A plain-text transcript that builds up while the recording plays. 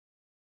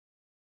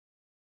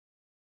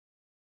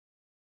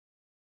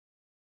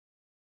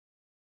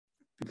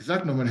Wie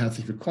gesagt, nochmal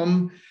herzlich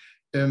willkommen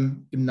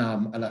im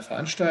Namen aller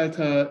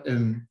Veranstalter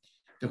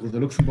der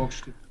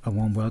Rosa-Luxemburg-Stiftung. A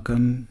warm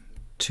welcome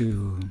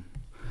to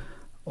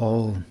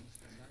all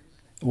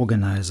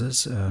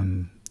organizers,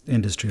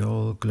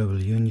 IndustriALL, Global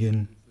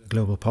Union,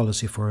 Global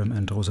Policy Forum,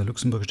 and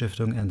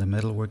Rosa-Luxemburg-Stiftung, and the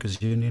Metal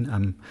Workers Union.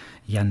 I'm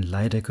Jan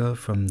Leidecker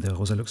from the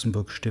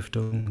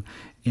Rosa-Luxemburg-Stiftung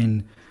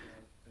in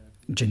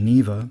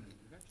Geneva,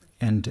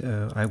 and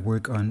I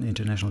work on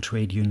international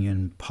trade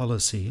union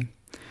policy.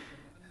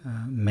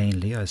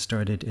 Mainly, I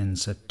started in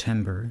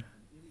September,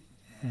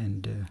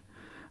 and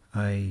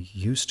I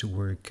used to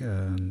work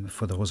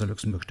for the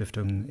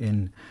Rosa-Luxemburg-Stiftung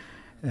in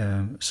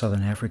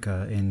Southern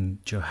Africa, in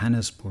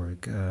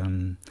Johannesburg,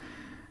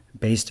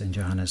 based in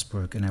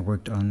Johannesburg, and I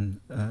worked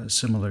on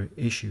similar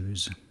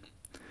issues.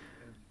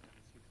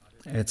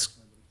 It's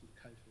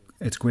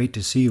great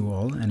to see you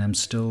all, and I'm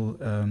still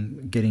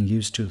getting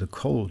used to the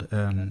cold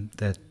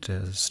that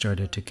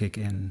started to kick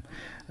in.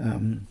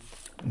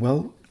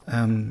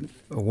 A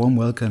warm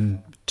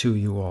welcome to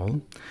you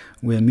all.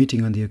 We are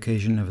meeting on the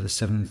occasion of the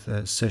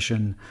 7th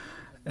session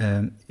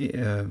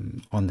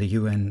on the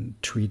UN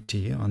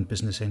Treaty on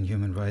Business and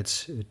Human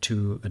Rights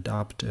to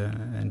adopt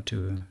and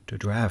to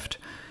draft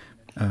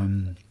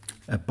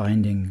a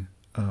binding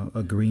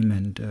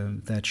agreement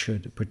that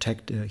should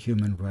protect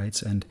human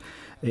rights and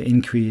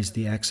increase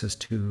the access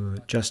to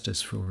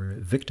justice for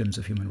victims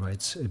of human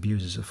rights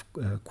abuses, of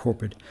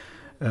corporate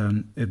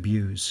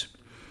abuse.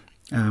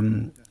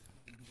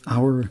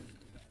 Our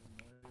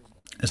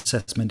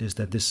assessment is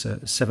that this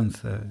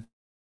seventh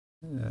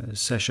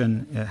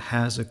session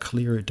has a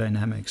clear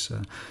dynamics.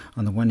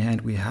 On the one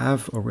hand, we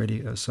have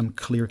already some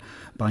clear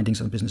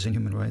bindings on business and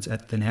human rights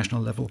at the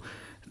national level,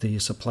 the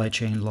supply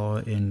chain law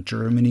in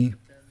Germany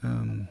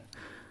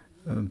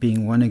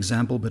being one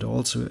example, but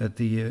also at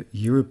the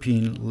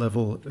European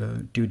level,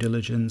 due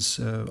diligence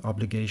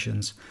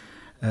obligations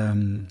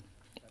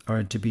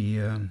are to be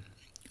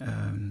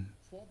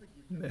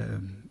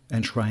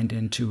enshrined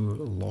into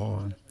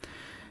law.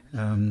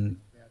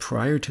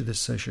 Prior to this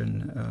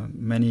session,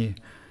 many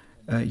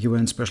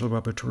UN special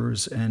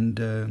rapporteurs and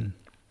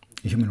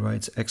human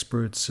rights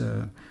experts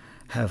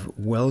have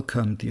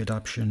welcomed the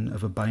adoption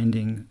of a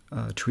binding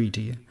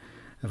treaty,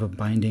 of a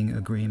binding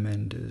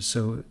agreement.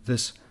 So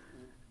this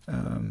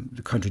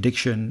the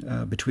contradiction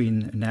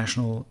between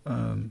national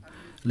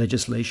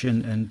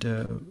legislation and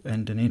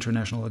an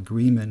international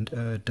agreement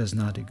does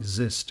not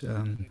exist.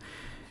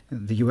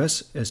 The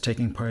US is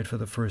taking part for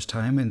the first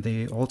time, and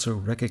they also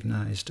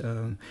recognized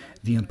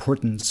the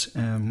importance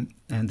and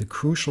the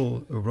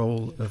crucial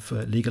role of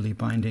legally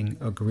binding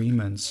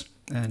agreements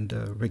and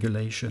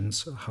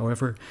regulations.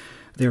 However,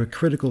 there are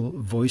critical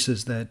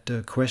voices that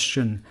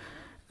question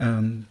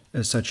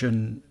such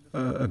an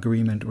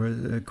agreement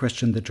or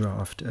question the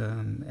draft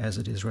as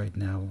it is right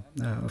now.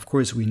 Of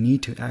course, we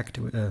need to act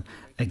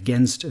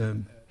against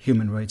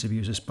human rights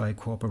abuses by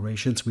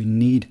corporations. We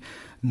need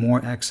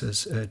more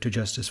access to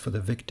justice for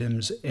the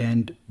victims,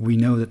 and we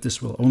know that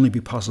this will only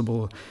be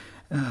possible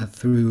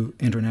through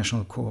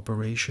international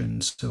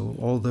cooperation. So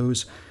all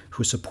those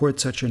who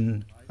support such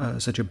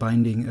a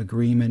binding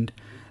agreement,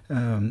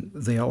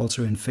 they are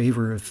also in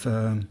favor of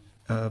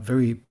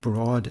very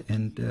broad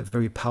and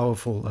very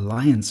powerful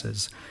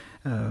alliances.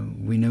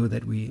 We know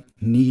that we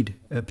need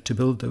to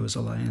build those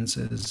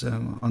alliances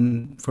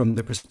from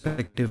the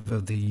perspective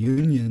of the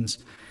unions.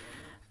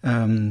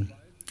 The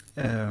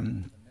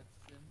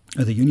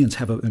unions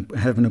have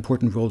an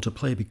important role to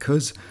play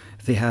because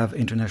they have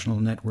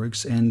international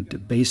networks,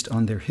 and based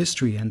on their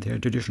history and their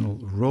traditional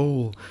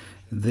role,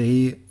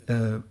 they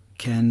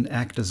can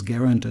act as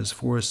guarantors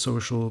for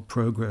social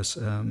progress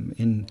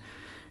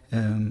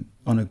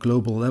on a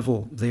global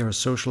level. They are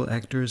social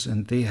actors,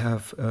 and they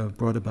have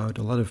brought about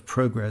a lot of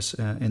progress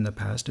in the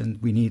past, and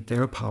we need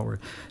their power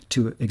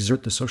to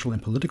exert the social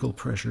and political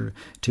pressure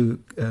to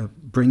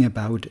bring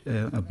about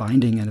a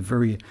binding and a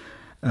very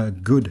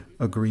good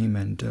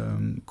agreement.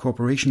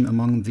 Cooperation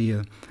among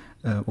the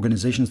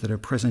organizations that are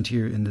present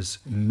here in this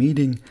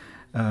meeting,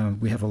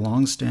 we have a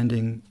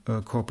long-standing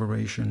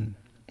cooperation.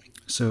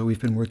 So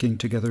we've been working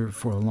together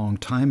for a long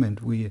time, and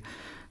we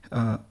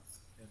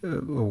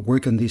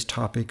work on these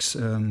topics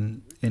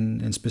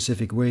in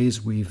specific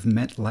ways. We've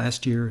met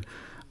last year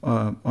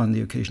on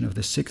the occasion of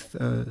the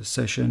 6th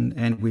session,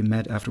 and we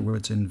met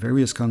afterwards in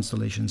various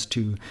constellations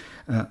to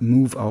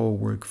move our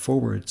work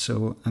forward.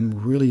 So I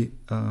really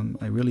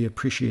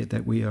appreciate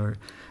that we are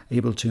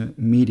able to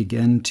meet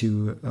again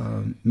to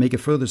make a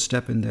further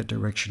step in that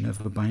direction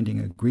of a binding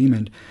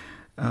agreement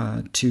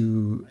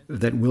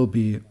that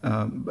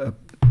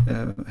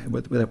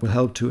will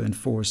help to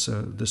enforce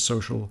the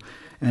social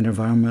and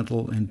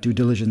environmental and due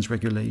diligence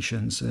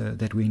regulations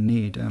that we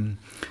need. I'm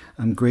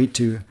great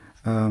to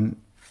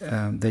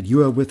that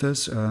you are with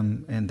us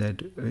and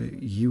that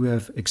you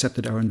have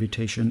accepted our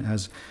invitation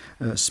as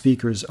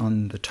speakers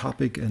on the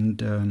topic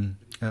and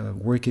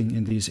working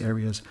in these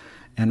areas.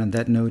 And on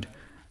that note,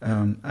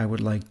 I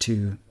would like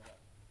to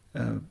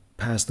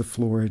pass the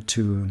floor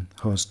to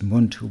host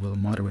Mund, who will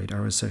moderate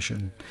our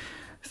session.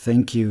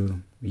 Thank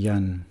you,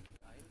 Jan.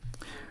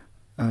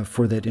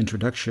 for that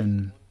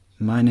introduction.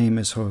 My name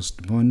is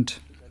Horst Mund.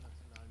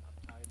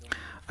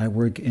 I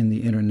work in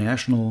the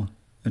international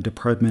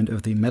department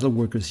of the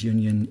Metalworkers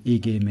Union,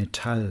 IG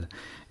Metall.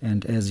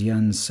 And as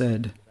Jan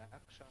said,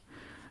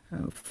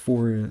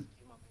 for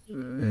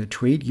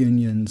trade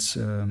unions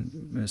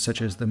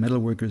such as the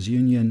Metalworkers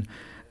Union,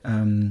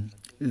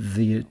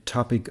 the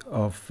topic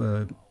of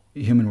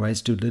human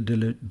rights due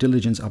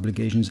diligence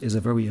obligations is a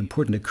very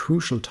important, a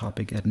crucial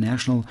topic at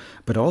national,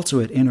 but also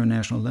at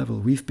international level.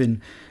 We've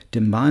been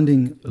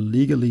demanding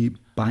legally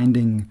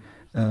binding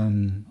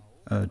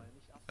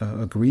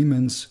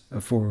agreements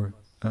for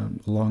a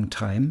long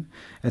time.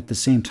 At the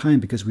same time,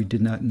 because we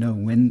did not know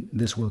when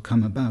this will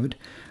come about,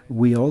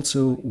 we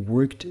also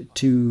worked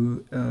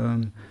to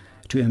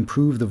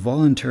improve the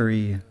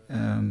voluntary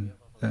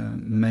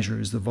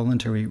measures, the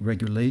voluntary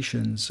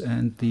regulations,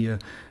 and the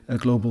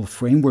global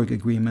framework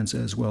agreements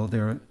as well.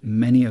 There are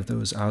many of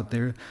those out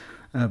there,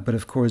 but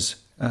of course,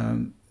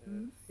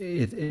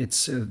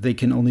 they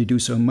can only do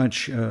so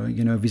much,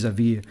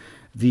 vis-a-vis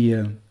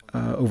the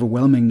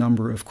overwhelming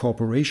number of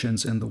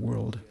corporations in the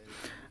world.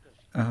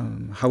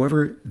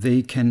 However,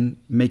 they can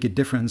make a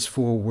difference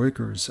for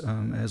workers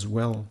as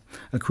well,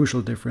 a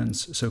crucial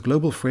difference. So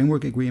global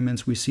framework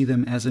agreements, we see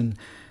them as an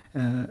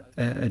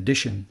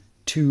addition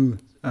to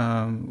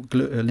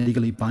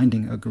legally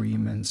binding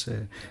agreements.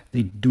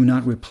 They do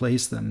not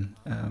replace them.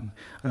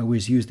 I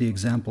always use the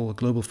example,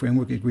 global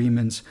framework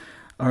agreements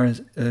are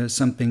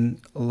something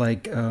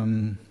like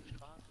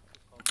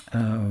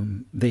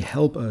they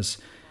help us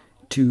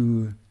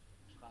to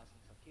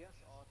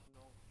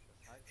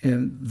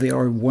they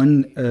are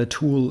one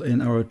tool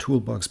in our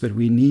toolbox, but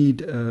we need,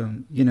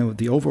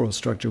 the overall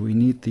structure. We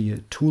need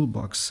the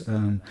toolbox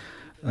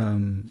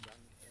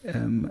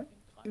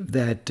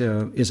that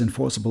is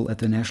enforceable at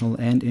the national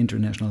and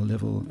international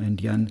level. And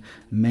Jan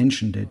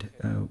mentioned it.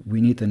 We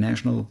need the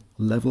national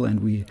level, and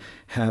we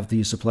have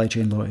the supply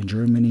chain law in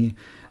Germany.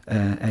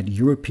 At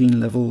European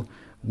level,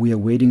 we are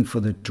waiting for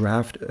the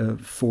draft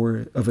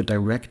of a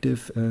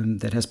directive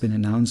that has been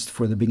announced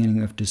for the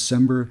beginning of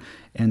December.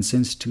 And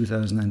since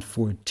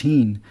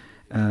 2014,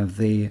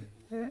 they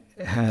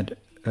had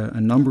a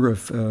number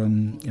of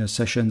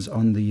sessions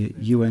on the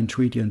UN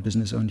Treaty on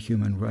Business on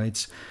Human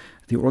Rights.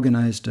 The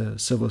organized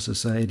civil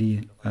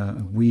society,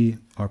 we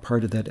are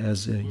part of that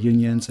as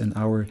unions, and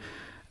our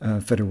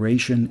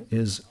federation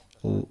is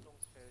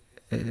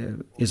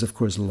of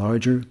course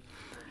larger.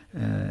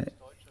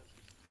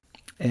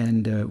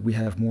 And we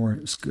have more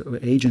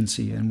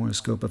agency and more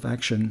scope of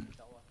action.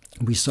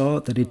 We saw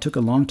that it took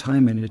a long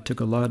time and it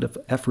took a lot of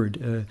effort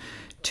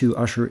to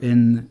usher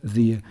in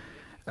the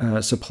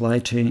Supply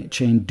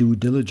Chain Due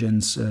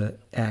Diligence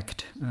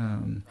Act.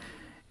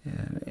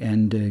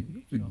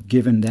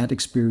 Given that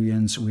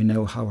experience, we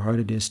know how hard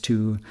it is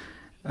to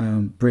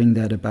bring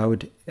that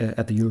about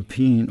at the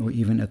European or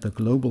even at the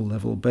global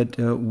level. But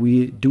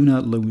we do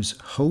not lose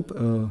hope.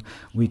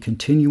 We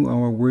continue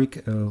our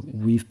work.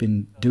 We've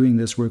been doing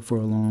this work for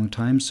a long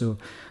time, so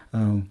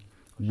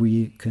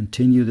we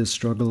continue this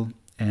struggle,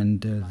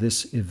 and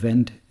this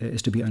event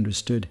is to be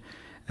understood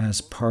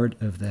as part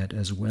of that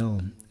as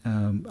well.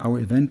 Our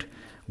event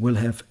will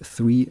have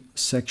 3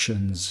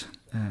 sections,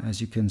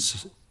 as you could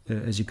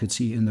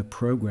see in the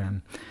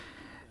program.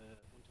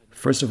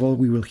 First of all,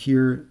 we will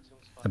hear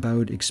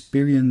about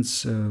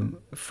experience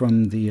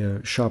from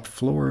the shop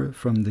floor,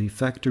 from the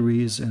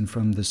factories, and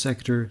from the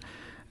sector.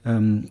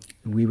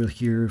 We will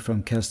hear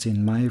from Kerstin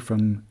May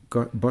from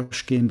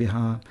Bosch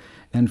GmbH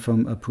and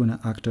from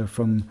Apuna Akhtar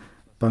from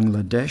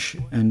Bangladesh.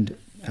 And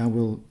I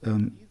will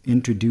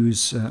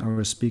introduce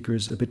our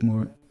speakers a bit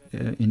more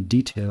in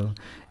detail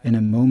in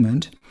a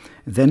moment.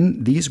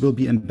 Then these will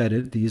be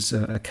embedded, these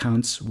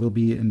accounts will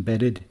be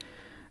embedded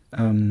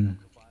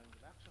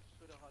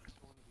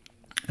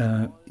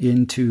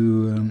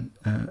into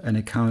an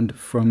account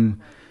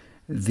from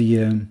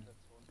the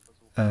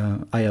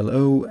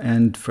ILO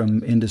and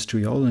from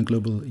IndustriALL and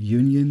Global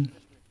Union.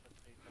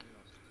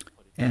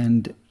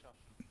 And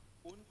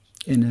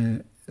in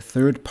a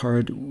third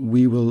part,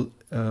 we will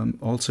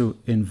also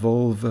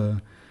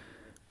involve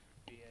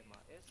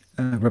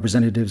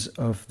representatives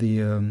of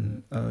the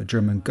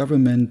German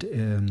government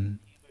and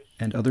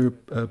other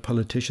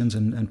politicians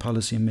and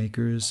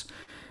policymakers.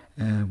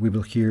 We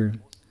will hear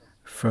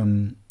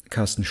from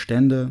Carsten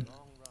Stender,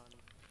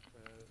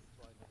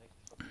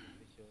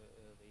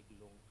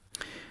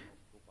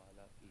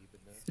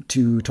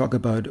 to talk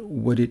about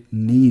what it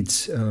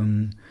needs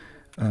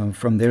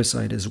from their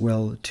side as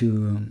well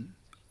to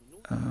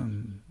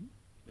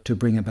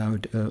bring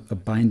about a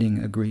binding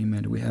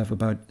agreement. We have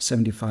about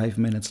 75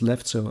 minutes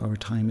left, so our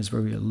time is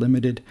very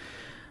limited.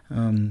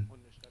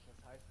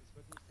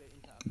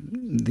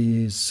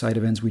 These side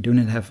events, we do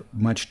not have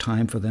much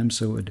time for them,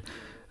 so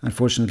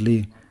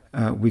unfortunately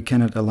we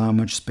cannot allow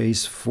much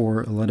space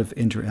for a lot of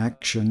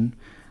interaction.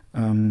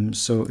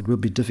 So it will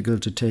be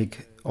difficult to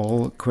take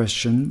all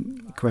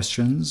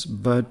questions,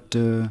 but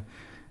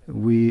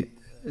we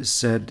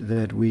said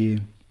that we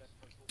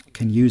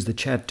can use the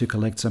chat to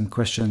collect some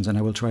questions, and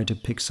I will try to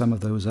pick some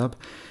of those up.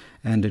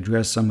 and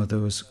address some of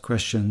those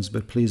questions,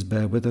 but please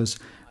bear with us.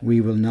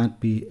 We will not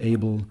be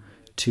able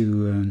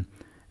to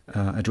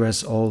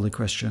address all the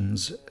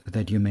questions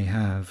that you may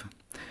have.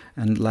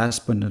 And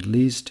last but not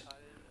least,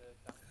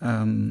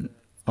 on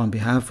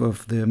behalf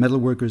of the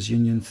Metalworkers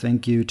Union,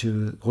 thank you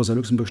to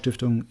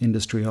Rosa-Luxemburg-Stiftung,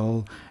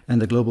 IndustriALL,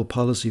 and the Global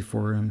Policy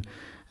Forum.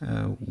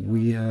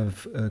 We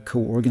have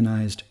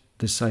co-organized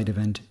this side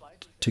event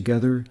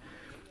together.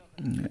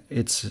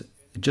 It's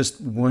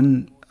just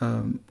one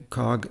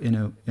cog in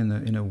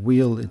a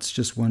wheel. It's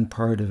just one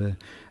part of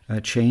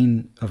a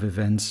chain of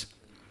events,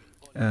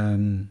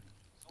 and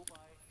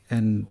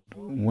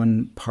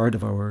one part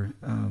of our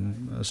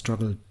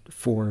struggle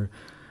for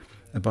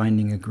a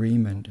binding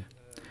agreement.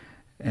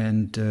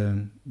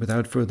 And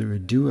without further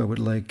ado, I would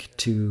like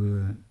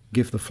to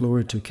give the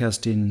floor to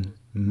Kerstin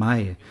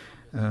May.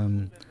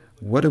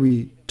 What are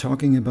we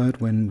talking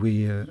about when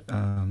we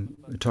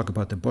talk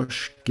about the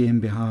Bosch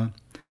GmbH?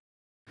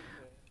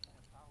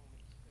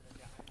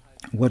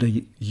 What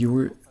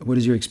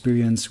is your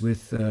experience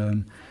with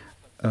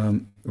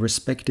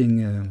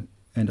respecting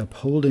and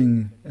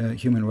upholding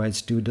human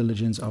rights due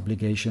diligence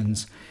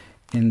obligations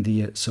in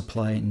the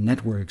supply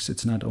networks?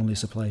 It's not only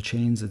supply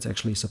chains, it's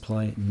actually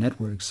supply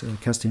networks.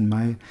 Kerstin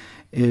May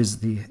is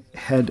the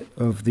head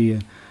of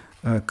the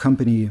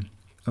company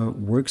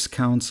Works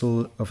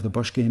Council of the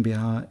Bosch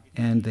GmbH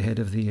and the head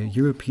of the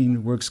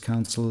European Works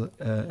Council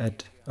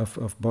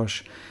of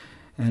Bosch.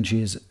 And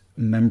she is a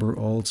member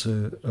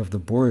also of the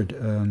board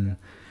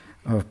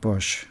of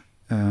Bosch.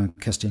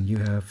 Kerstin, you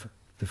have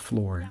the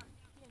floor.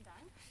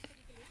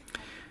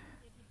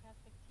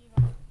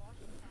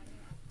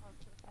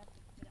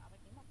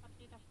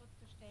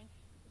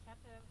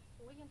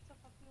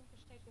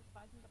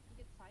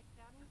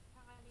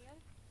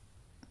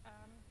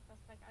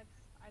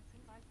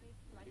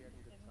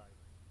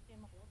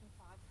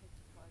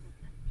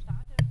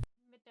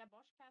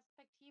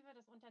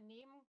 Das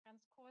Unternehmen,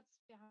 ganz kurz,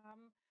 wir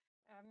haben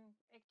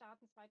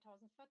Eckdaten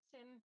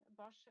 2014.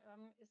 Bosch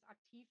ist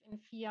aktiv in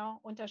 4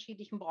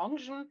 unterschiedlichen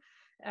Branchen.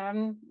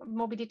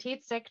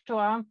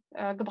 Mobilitätssektor,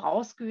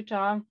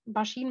 Gebrauchsgüter,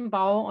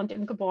 Maschinenbau und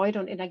im Gebäude-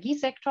 und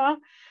Energiesektor.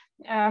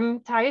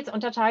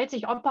 Unterteilt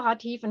sich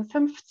operativ in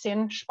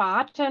 15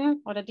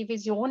 Sparten oder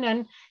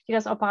Divisionen, die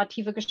das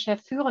operative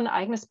Geschäft führen,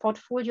 eigenes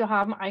Portfolio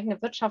haben,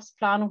 eigene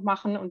Wirtschaftsplanung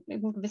machen und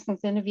im gewissen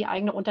Sinne wie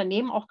eigene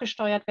Unternehmen auch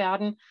gesteuert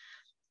werden.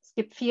 Es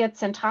gibt 4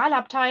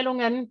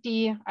 Zentralabteilungen,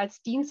 die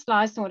als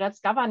Dienstleistung oder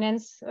als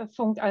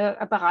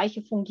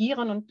Governance-Bereiche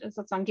fungieren und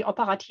sozusagen die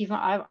operativen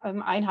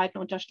Einheiten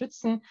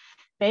unterstützen.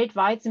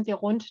 Weltweit sind wir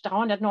rund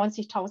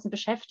 390.000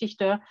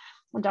 Beschäftigte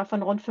und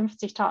davon rund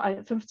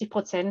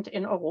 50%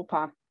 in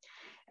Europa.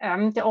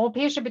 Der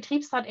Europäische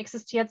Betriebsrat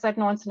existiert seit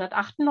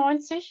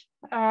 1998.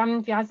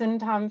 Wir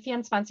haben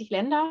 24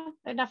 Länder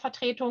in der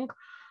Vertretung.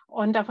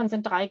 Und davon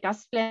sind 3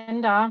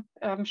 Gastländer,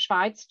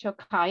 Schweiz,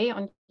 Türkei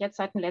und jetzt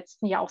seit dem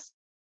letzten Jahr auch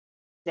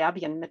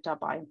Serbien mit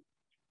dabei.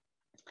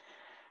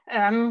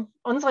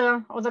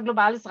 Unser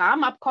globales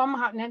Rahmenabkommen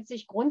nennt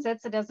sich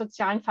Grundsätze der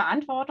sozialen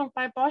Verantwortung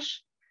bei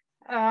Bosch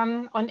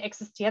und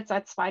existiert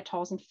seit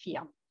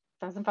 2004.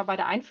 Da sind wir bei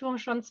der Einführung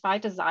schon,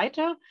 zweite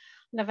Seite.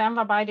 Und da wären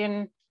wir bei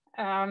den,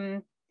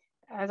 sage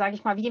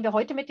ich mal, wie gehen wir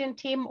heute mit den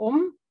Themen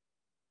um?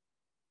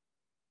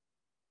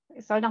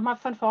 Ich soll nochmal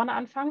von vorne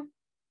anfangen.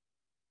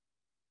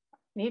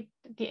 Nee,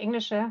 die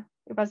englische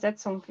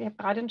Übersetzung. Ich habe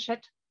gerade einen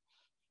Chat.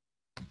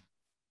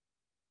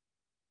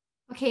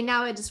 Okay,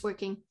 now it is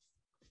working.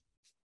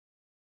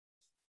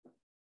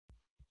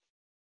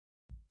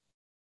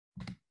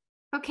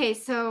 Okay,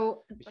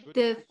 so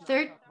the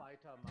third.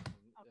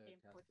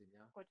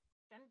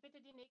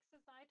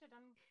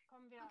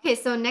 Okay,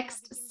 so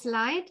next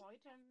slide.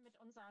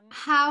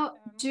 How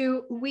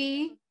do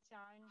we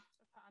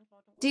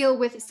deal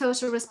with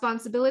social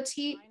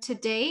responsibility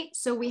today?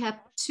 So we have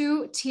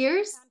 2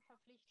 tiers.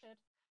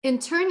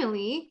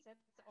 Internally,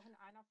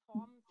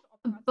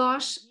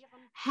 Bosch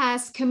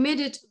has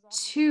committed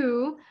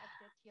to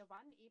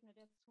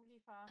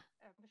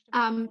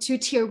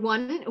tier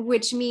 1,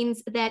 which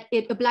means that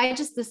it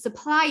obliges the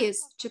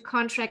suppliers to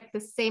contract the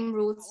same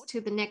rules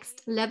to the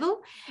next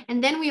level.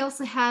 And then we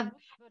also have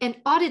an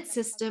audit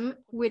system,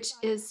 which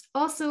is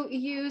also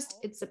used.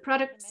 It's a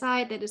product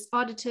side that is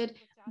audited,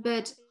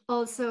 but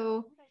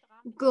also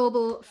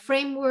global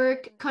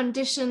framework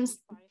conditions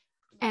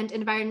and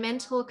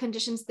environmental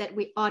conditions that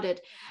we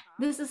audit.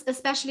 This is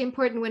especially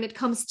important when it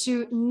comes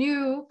to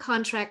new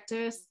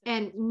contractors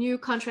and new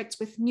contracts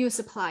with new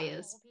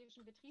suppliers.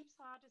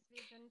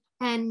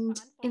 And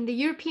in the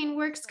European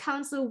Works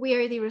Council, we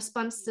are the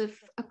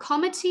responsive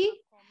committee,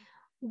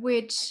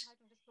 which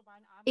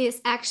is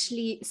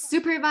actually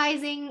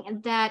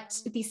supervising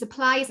that the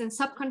suppliers and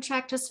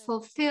subcontractors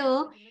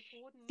fulfill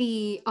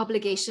the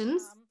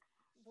obligations.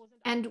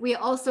 And we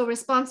are also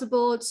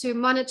responsible to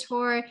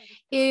monitor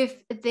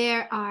if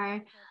there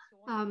are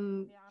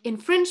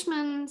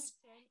infringements,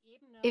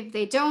 if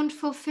they don't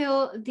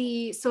fulfill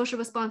the social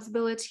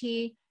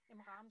responsibility.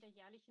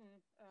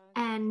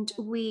 And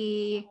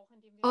we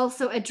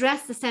also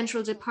address the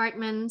central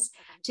departments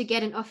to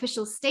get an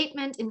official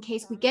statement in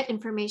case we get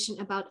information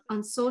about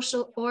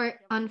unsocial or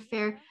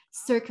unfair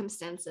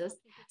circumstances.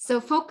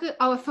 So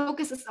our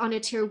focus is on a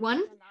tier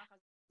 1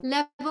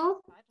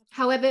 level.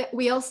 However,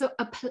 we also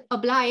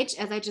oblige,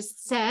 as I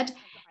just said,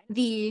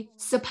 the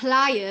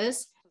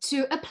suppliers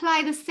to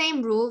apply the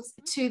same rules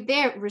to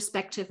their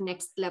respective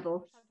next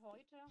level.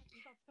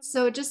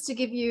 So just to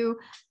give you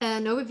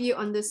an overview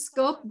on the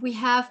scope, we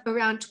have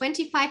around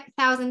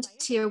 25,000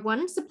 tier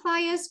 1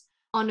 suppliers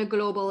on a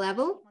global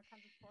level.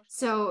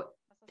 So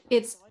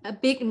it's a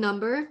big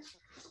number,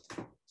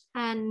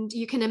 and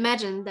you can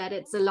imagine that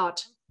it's a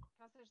lot.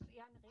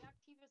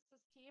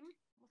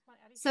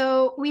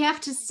 So we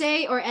have to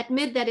say or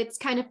admit that it's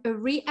kind of a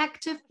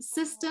reactive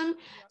system.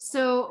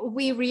 So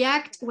we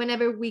react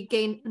whenever we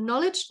gain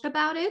knowledge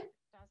about it.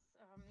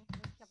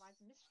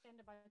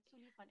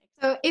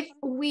 So if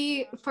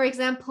we, for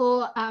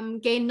example,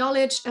 gain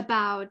knowledge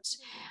about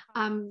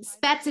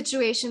bad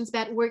situations,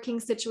 bad working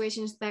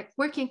situations, bad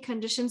working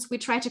conditions, we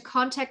try to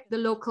contact the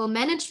local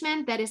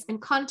management that is in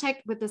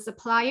contact with the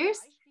suppliers.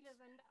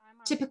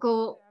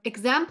 Typical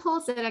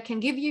examples that I can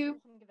give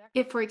you,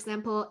 if, for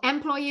example,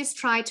 employees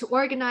try to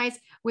organize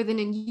within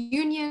a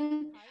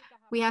union,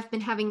 we have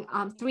been having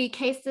 3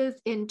 cases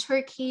in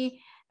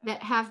Turkey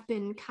that have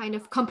been kind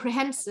of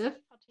comprehensive.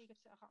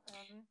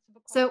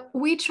 So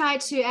we try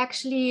to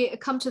actually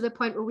come to the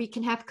point where we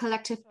can have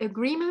collective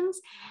agreements.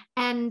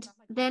 And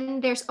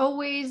then there's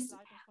always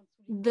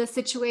the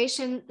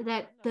situation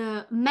that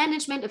the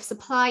management of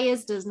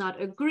suppliers does not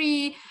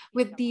agree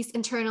with these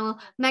internal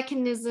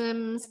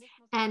mechanisms,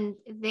 and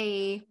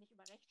they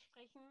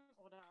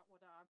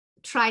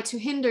try to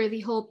hinder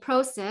the whole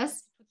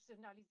process.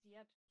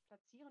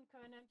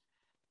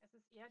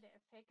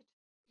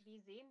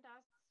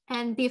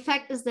 And the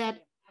effect is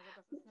that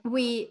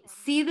we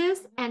see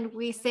this and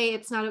we say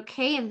it's not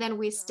okay, and then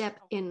we step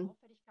in.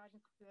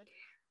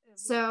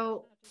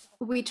 So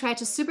we try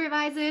to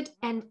supervise it,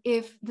 and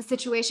if the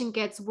situation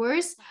gets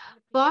worse,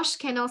 Bosch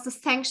can also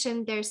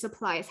sanction their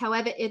supplies.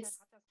 However, it's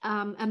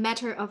a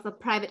matter of a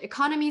private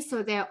economy,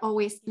 so there are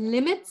always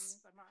limits.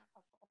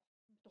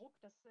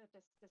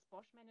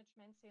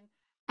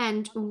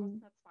 And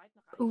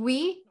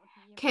we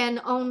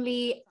can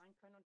only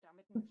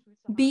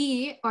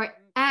be or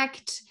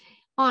act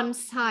on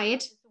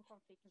site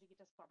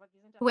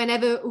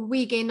whenever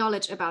we gain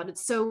knowledge about it.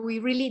 So we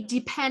really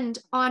depend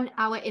on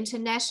our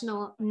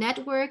international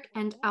network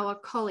and our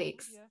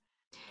colleagues.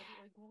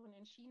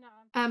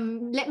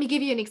 Let me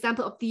give you an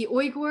example of the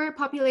Uyghur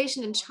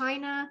population in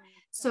China.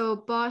 So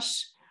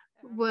Bosch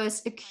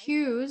was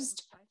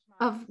accused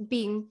of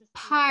being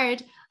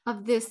part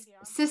of this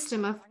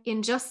system of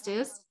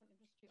injustice.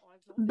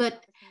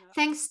 But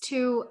thanks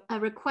to a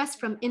request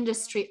from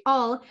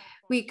IndustriALL,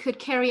 we could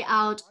carry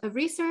out a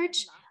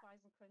research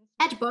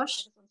at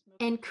Bosch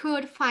and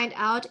could find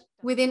out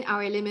within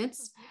our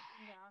limits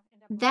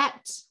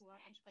that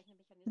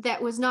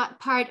that was not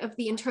part of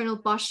the internal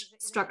Bosch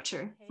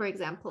structure, for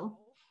example.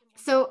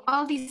 So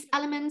all these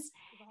elements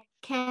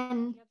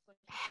can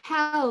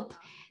help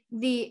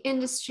the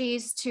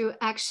industries to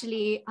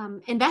actually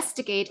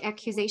investigate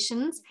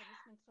accusations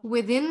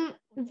within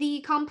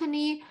the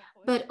company,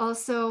 but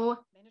also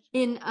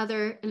in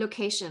other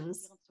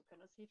locations.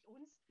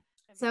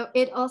 So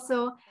it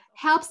also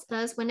helps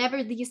us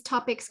whenever these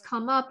topics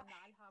come up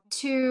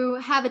to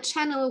have a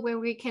channel where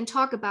we can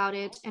talk about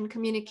it and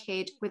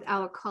communicate with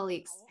our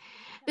colleagues.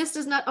 This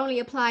does not only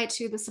apply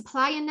to the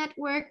supplier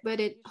network, but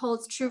it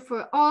holds true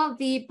for all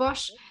the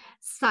Bosch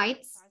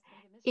sites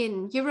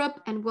in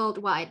Europe and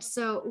worldwide.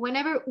 So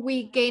whenever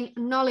we gain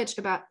knowledge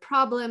about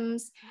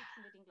problems,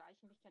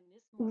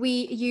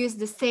 we use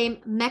the same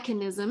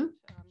mechanism,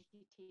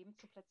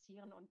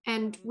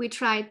 and we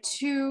try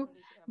to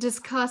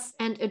discuss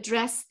and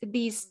address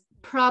these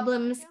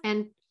problems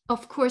and,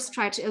 of course,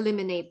 try to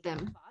eliminate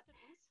them.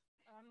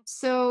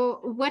 So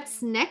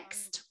what's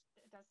next?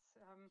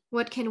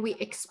 What can we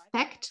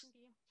expect?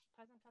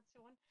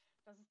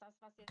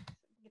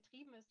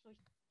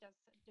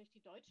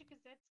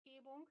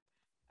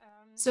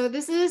 So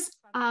this is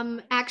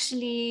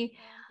actually,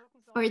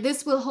 or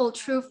this will hold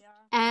true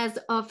as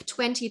of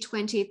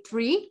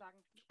 2023,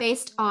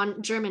 based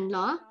on German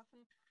law.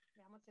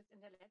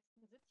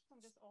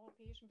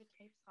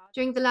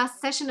 During the last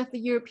session of the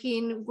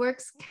European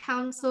Works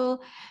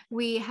Council,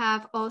 we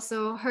have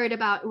also heard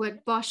about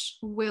what Bosch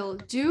will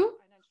do.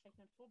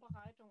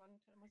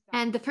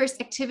 And the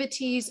first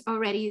activities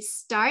already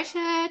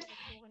started.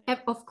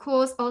 Of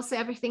course, also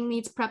everything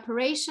needs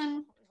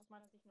preparation.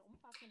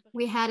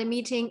 We had a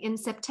meeting in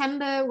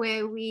September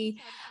where we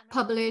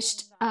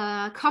published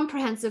a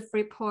comprehensive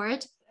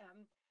report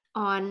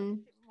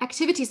on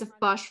activities of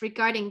Bosch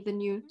regarding the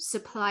new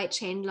supply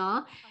chain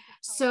law.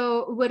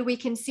 So what we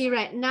can see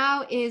right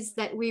now is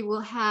that we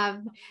will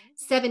have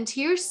 7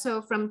 tiers,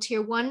 so from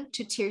tier 1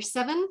 to tier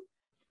 7.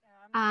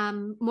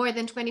 More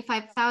than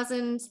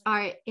 25,000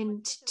 are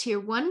in tier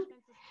 1.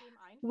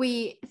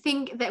 We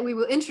think that we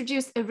will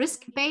introduce a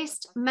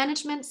risk-based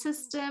management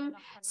system.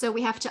 So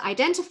we have to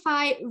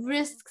identify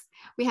risks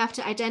We have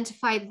to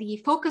identify the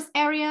focus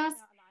areas.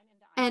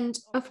 And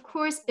of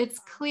course, it's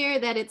clear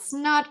that it's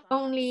not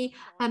only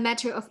a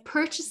matter of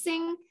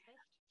purchasing,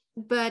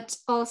 but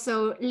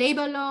also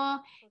labor law,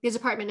 the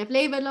Department of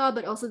Labor Law,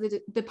 but also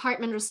the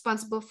department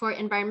responsible for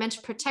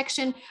environmental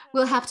protection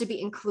will have to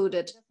be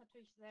included.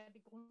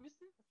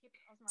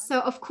 So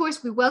of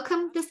course, we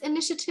welcome this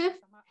initiative.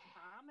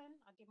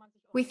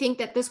 We think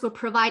that this will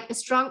provide a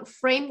strong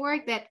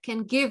framework that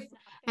can give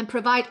and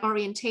provide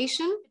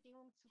orientation.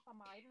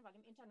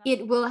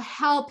 It will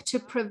help to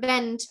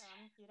prevent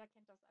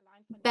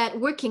bad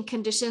working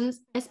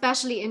conditions,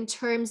 especially in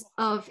terms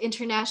of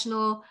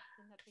international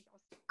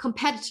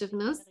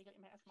competitiveness.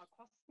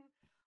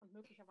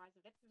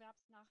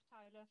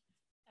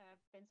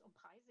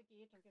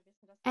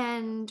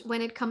 And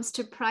when it comes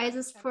to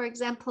prices, for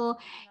example,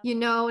 you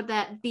know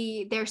that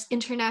there's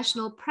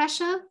international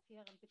pressure.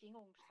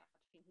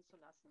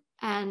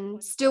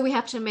 And still we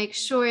have to make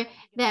sure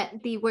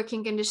that the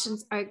working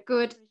conditions are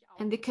good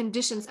and the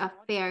conditions are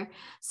fair.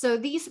 So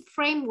these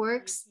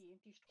frameworks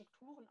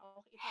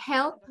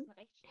help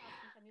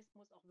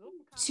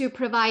to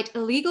provide a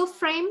legal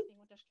frame.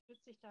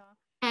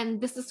 And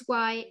this is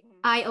why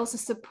I also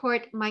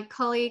support my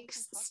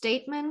colleague's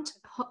statement,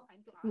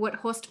 what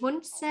Horst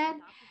Mund said.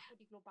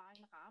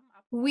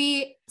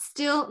 We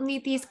still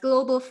need these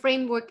global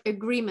framework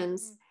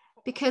agreements,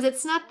 because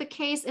it's not the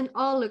case in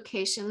all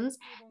locations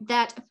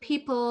that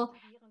people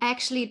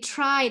actually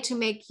try to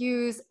make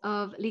use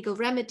of legal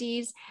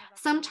remedies.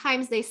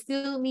 Sometimes they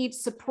still need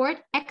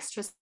support,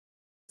 extra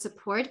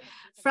support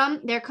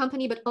from their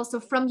company, but also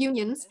from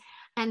unions.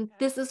 And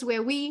this is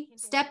where we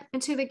step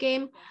into the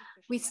game.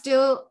 We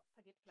still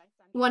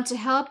want to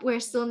help. We're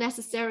still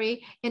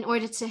necessary in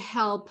order to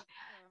help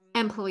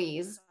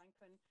employees.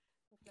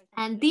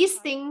 And these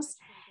things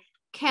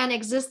can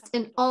exist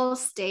in all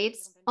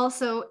states,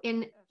 also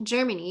in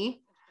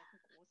Germany,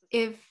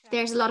 if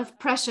there's a lot of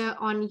pressure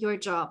on your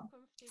job.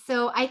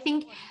 So I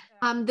think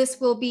this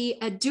will be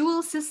a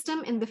dual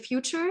system in the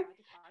future.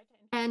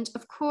 And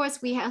of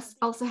course, we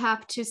also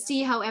have to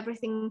see how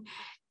everything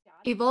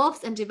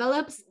evolves and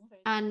develops.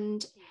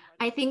 And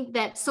I think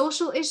that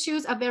social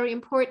issues are very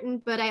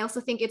important, but I also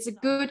think it's a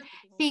good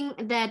thing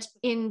that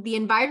in the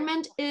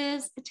environment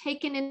is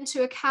taken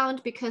into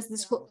account, because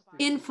this will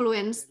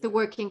influence the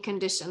working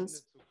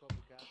conditions.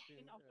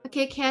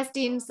 Okay,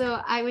 Kerstin,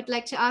 so I would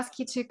like to ask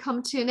you to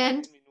come to an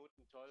end,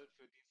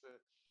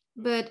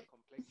 but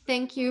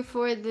thank you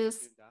for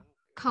this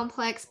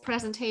complex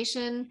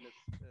presentation.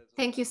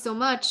 Thank you so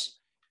much.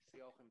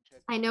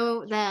 I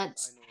know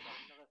that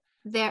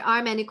there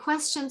are many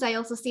questions. I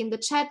also see in the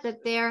chat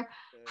that there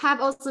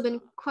have also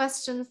been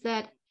questions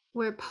that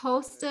were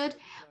posted,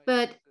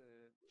 but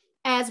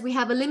as we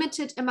have a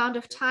limited amount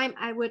of time,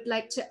 I would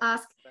like to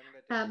ask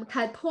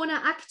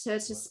Kalpona Akhter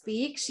to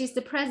speak. She's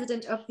the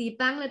president of the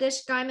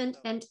Bangladesh Garment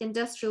and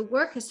Industrial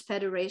Workers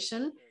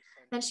Federation,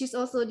 and she's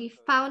also the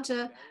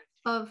founder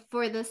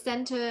for the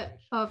Center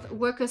of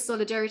Worker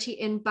Solidarity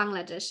in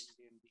Bangladesh.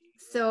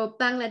 So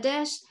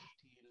Bangladesh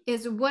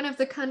is one of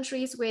the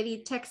countries where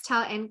the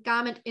textile and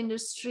garment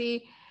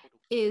industry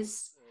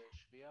is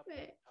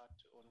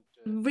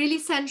really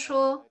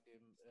central,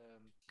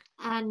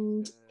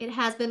 and it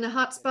has been a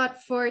hotspot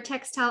for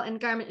textile and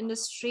garment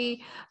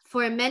industry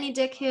for many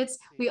decades.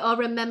 We all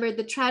remember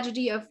the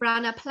tragedy of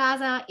Rana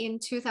Plaza in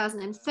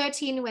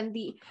 2013 when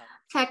the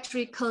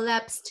factory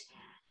collapsed.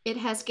 It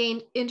has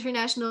gained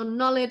international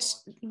knowledge.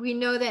 We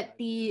know that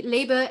the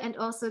labor and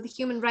also the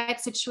human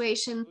rights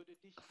situation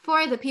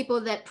for the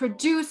people that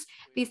produce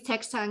these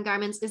textile and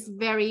garments is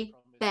very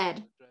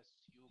bad.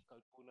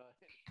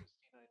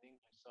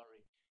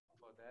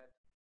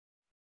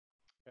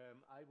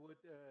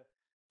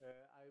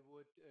 I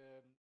would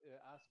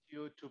ask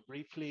you to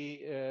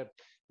briefly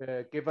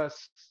give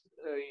us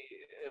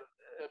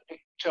a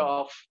picture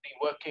of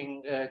the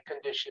working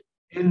condition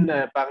in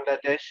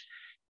Bangladesh,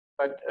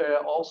 but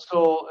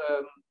also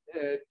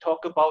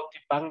talk about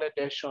the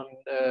Bangladesh on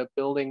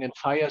building and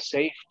fire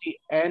safety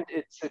and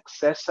its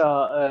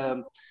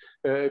successor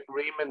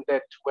agreement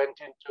that went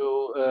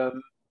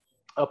into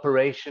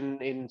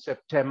operation in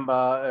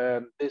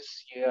September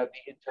this year,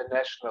 the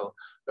international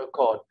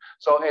accord.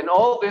 So, and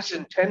all this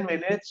in 10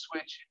 minutes,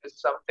 which is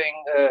something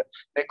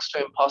next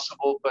to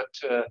impossible, but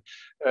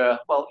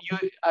well,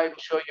 I'm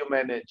sure you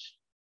manage.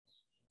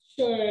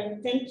 Sure,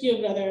 thank you,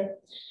 brother.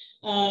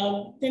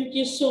 Thank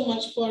you so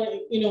much for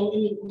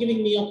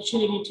giving me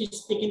opportunity to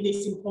speak in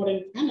this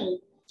important panel.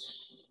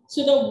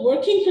 So the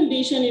working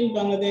condition in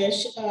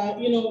Bangladesh,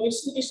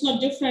 it's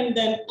not different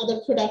than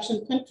other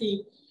production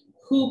countries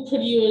who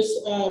produce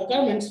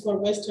garments for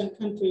Western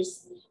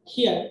countries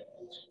here.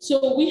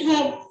 So we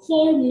have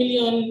 4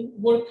 million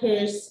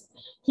workers,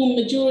 whom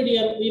majority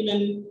are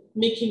women,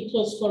 making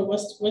clothes for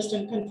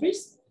Western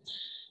countries,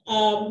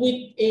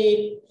 with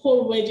a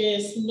poor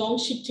wages, long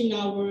shifting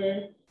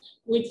hour,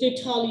 with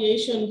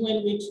retaliation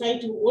when we try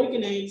to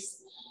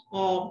organize,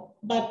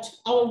 but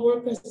our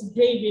workers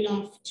brave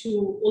enough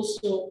to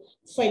also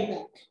fight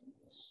back.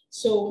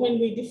 So when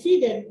we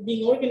defeated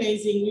being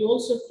organizing, we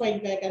also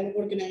fight back and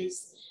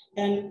organize.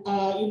 and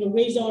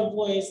raise our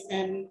voice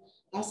and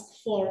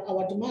ask for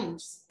our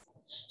demands.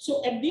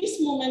 So at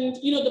this moment,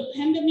 the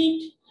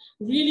pandemic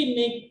really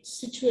made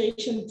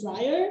situation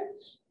drier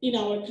in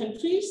our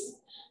countries.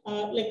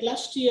 Like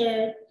last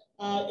year,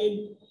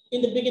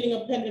 in the beginning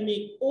of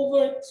pandemic,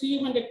 over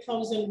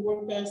 300,000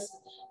 workers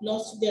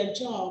lost their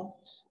job,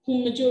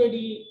 whom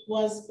majority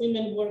was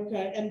women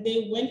worker, and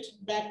they went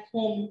back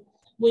home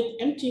with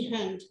empty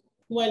hand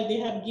while they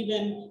have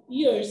given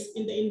years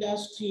in the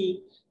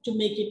industry to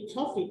make it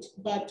profit.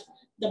 But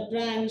the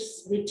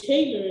brands,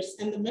 retailers,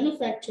 and the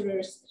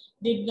manufacturers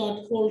did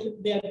not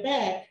hold their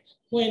back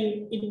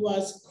when it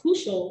was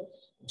crucial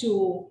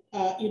to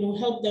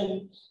help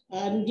them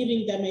and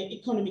giving them an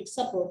economic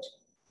support.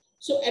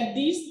 So in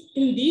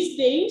these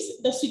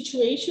days, the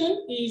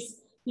situation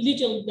is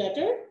little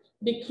better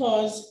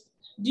because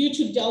due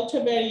to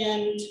Delta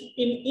variant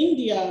in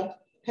India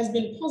has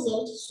been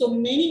puzzled, so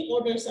many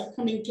orders are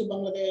coming to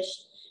Bangladesh.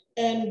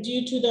 And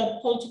due to the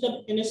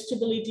political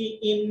instability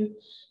in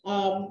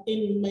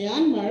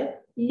Myanmar,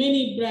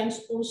 many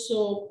brands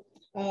also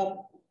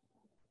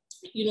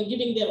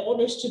giving their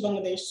orders to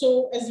Bangladesh.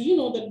 So as you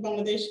know, that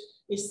Bangladesh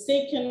is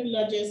second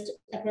largest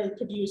apparel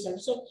producer.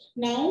 So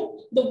now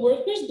the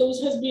workers,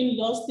 those has been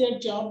lost their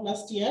job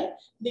last year,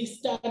 they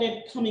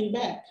started coming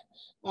back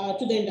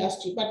to the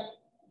industry. But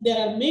there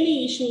are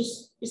many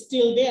issues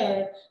still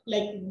there,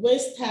 like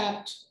wage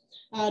theft,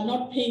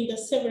 not paying the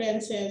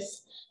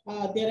severances.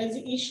 There is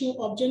the issue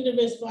of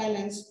gender-based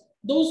violence.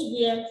 Those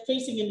we are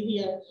facing in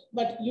here,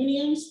 but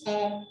unions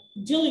are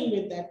dealing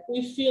with that.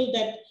 We feel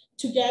that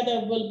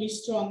together we'll be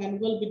strong and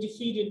we'll be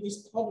defeated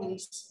these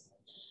problems.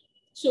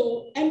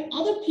 So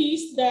another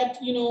piece that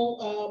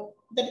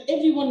that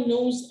everyone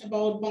knows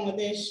about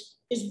Bangladesh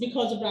is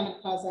because of Rana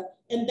Plaza,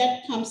 and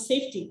that comes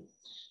safety.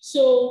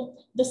 So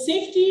the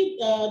safety,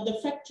 the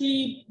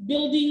factory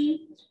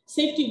building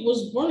safety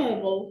was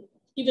vulnerable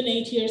even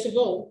 8 years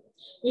ago.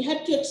 We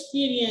had to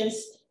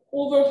experience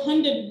over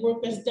 100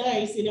 workers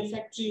dies in a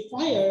factory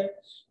fire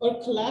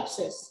or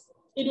collapses.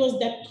 It was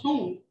that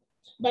common.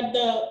 But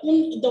the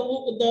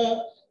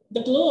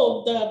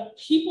globe, the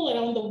people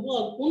around the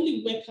world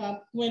only wake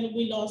up when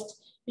we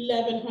lost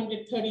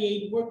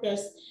 1,138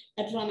 workers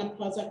at Rana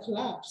Plaza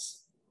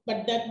collapse.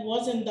 But that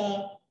wasn't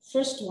the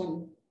first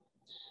one.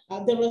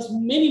 There was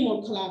many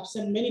more collapse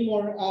and many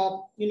more,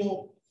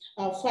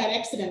 fire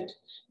accident.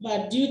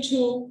 But due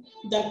to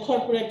the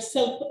corporate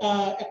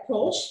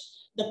approach,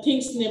 the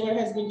things never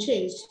has been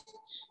changed.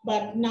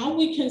 But now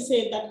we can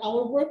say that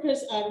our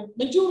workers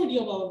majority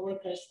of our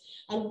workers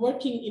are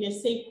working in a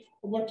safe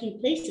working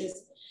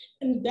places.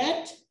 And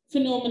that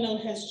phenomenal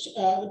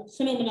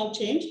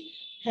change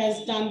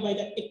has done by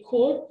the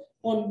Accord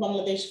on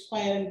Bangladesh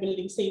Fire and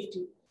Building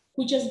Safety,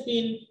 which has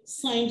been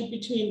signed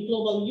between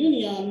Global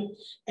Union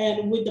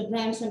and with the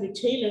brands and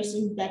retailers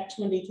in back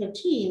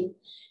 2013.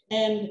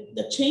 And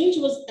the change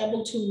was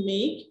able to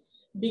make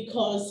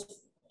because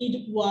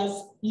it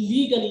was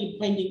legally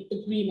binding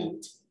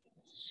agreement.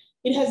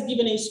 It has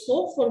given a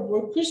scope for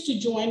workers to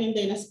join in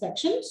the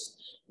inspections,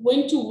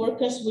 went to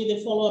workers with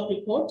a follow-up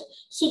report.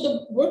 So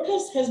the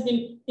workers has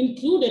been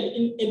included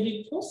in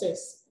every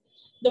process.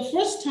 The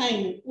first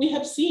time we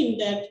have seen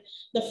that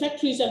the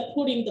factories are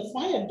putting the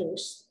fire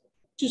doors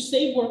to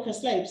save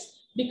workers' lives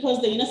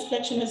because the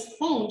inspection has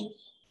found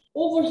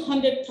over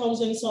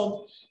 100,000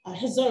 of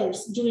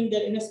hazards during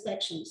their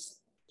inspections.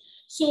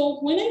 So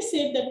when I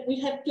said that we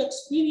had to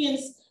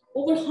experience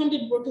over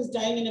 100 workers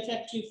dying in a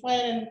factory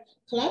fire and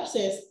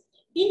collapses,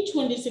 in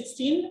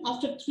 2016,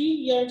 after 3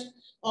 years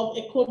of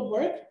Accord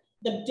work,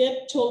 the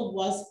death toll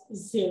was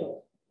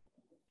 0.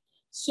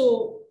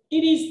 So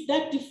it is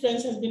that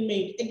difference has been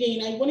made.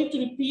 Again, I wanted to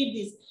repeat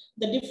this,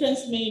 the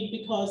difference made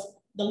because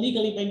the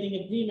legally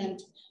binding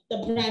agreement, the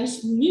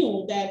brands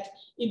knew that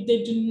if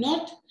they do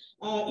not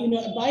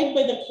abide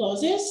by the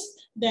clauses,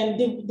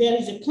 then there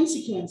is a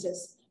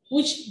consequences,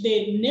 which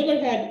they never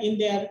had in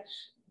their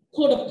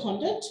code of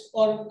conduct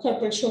or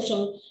corporate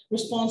social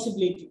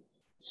responsibility.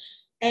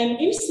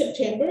 And in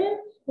September,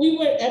 we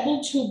were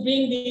able to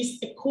bring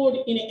this accord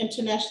in an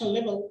international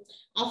level.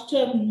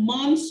 After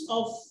months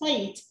of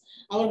fight,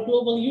 our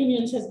global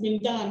unions has been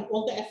done,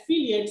 all the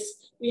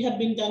affiliates, we have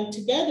been done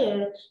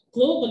together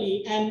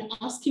globally and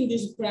asking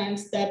these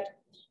brands that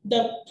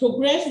the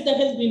progress that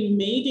has been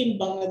made in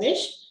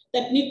Bangladesh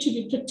that need to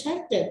be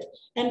protected.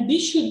 And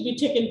this should be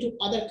taken to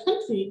other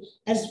countries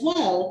as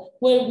well,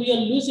 where we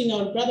are losing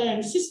our brothers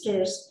and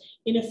sisters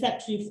in a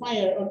factory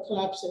fire or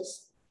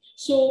collapses.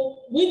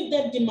 So with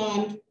that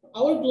demand,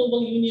 our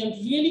global union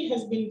really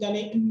has been done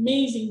an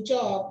amazing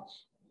job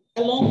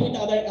along with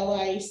other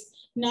allies.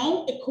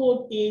 Now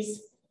Accord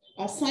is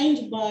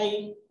signed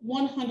by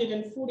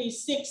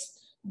 146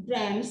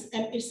 brands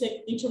and it's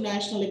an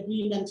international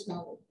agreement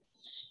now.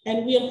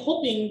 And we are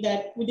hoping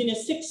that within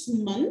 6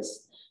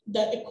 months,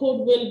 the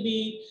Accord will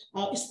be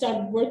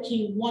start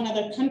working one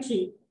other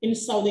country in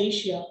South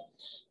Asia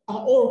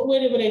or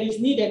wherever it is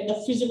needed. The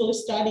feasibility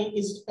study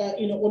is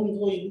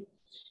ongoing.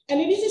 And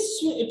it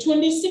is a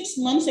 26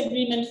 months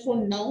agreement for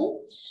now,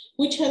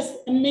 which has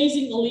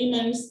amazing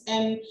elements,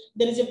 and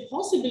there is a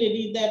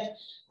possibility that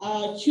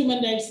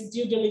human rights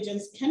due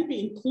diligence can be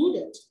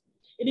included.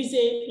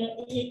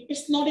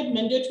 It's not a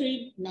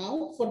mandatory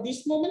now for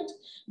this moment,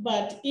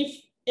 but if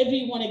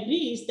everyone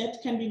agrees,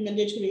 that can be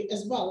mandatory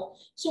as well.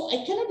 So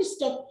I cannot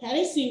stop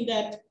paraphrasing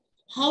that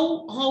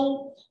how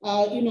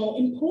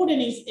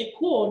important is a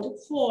code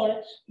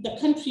for the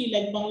country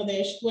like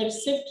Bangladesh, where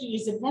safety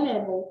is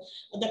vulnerable,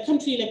 the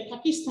country like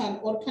Pakistan,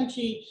 or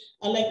country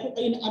like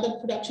in other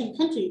production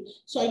country.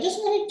 So I just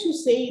wanted to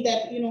say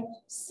that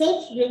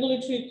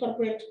self-regulatory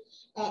corporate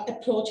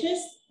approaches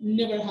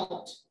never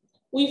helped.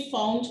 We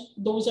found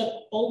those are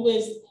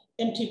always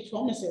empty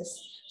promises.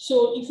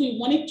 So if we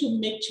wanted to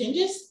make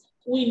changes,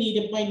 we need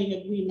a binding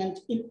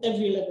agreement in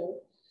every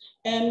level.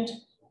 And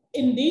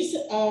in these,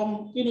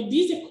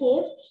 these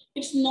accord,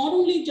 it's not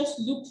only just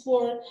look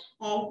for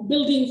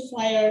building,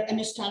 fire,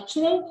 and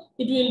structural,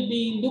 it will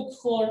be look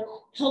for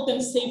health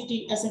and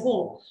safety as a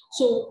whole.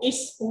 So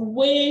it's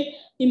way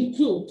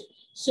improved.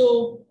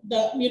 So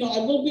I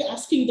will be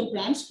asking the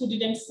brands who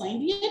didn't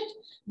sign yet,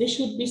 they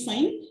should be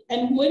signed.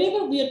 And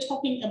wherever we are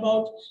talking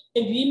about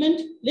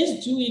agreement,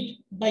 let's do it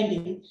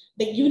binding.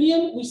 The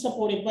union, we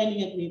support a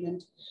binding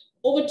agreement.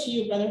 Over to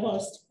you, Brother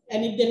Horst.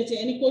 And if there is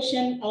any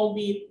question, I'll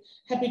be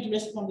happy to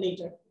respond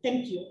later.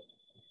 Thank you.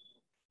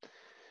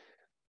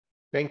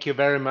 Thank you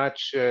very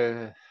much,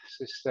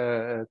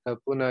 Sister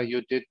Kalpuna.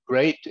 You did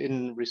great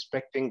in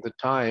respecting the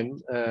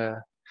time.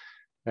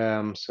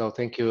 So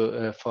thank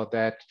you for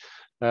that.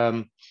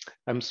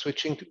 I'm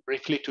switching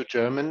briefly to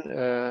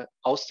German.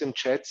 Aus dem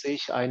Chat sehe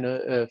ich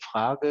eine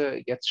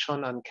Frage jetzt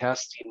schon an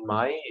Kerstin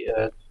May,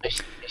 die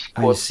ich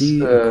kurz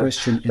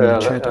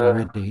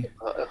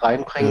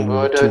reinbringen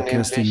würde,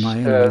 nämlich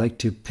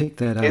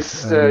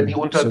ist die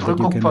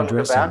Unterdrückung von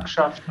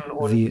Gewerkschaften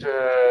und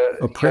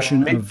oppression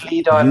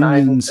Mitgliedern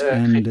ein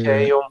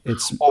Kriterium,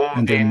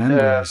 um den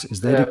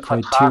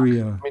Vertrag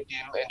mit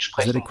dem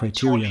entsprechenden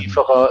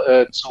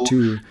Zulieferer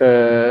zu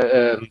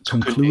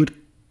conclude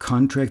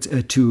contracts,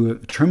 to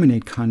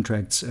terminate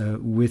contracts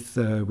with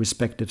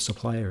respective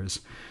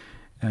suppliers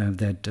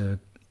that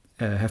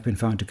have been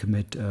found to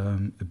commit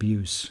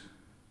abuse.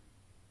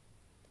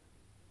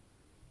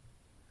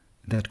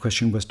 That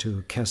question was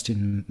to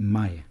Kerstin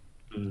May.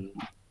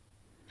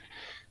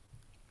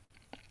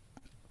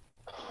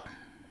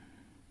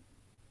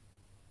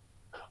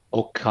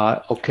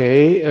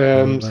 Okay.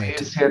 Sie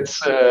ist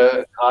jetzt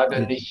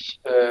gerade nicht,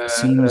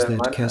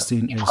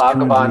 die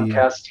Frage war an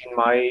Kerstin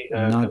May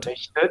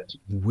gerichtet.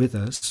 With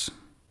us.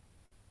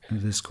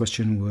 This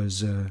question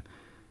was,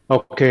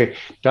 okay,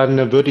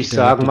 dann würde ich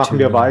sagen, machen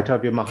wir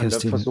weiter. Wir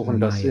versuchen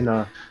das in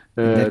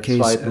der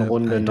zweiten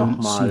Runde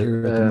nochmal.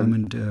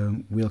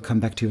 We'll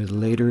come back to it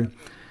later.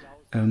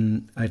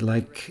 I'd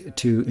like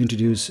to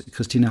introduce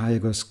Christina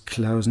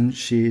Hallgos-Clausen.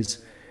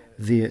 She's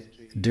the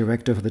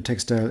Director of the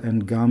Textile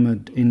and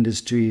Garment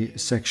Industry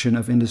section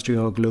of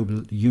IndustriALL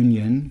Global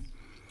Union.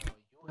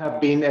 You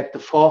have been at the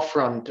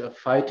forefront of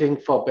fighting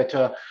for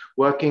better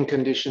working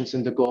conditions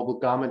in the global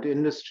garment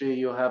industry.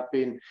 You have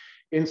been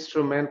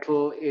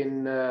instrumental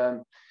in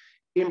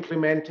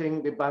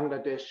implementing the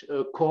Bangladesh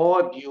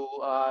Accord. You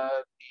are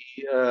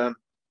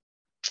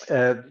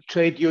the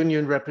trade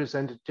union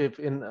representative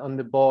on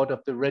the board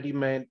of the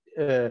Ready-Made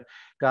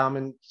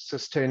Garment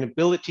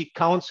Sustainability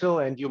Council,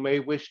 and you may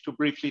wish to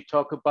briefly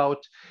talk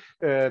about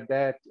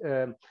that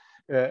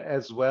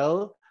as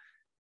well.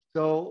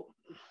 So,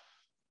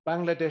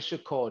 Bangladesh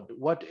Accord,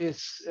 what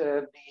is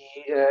the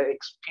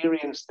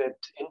experience that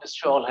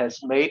IndustriALL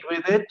has made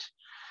with it?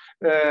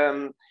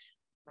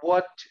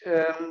 What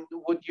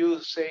would you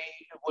say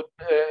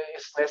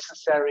is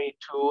necessary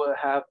to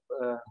have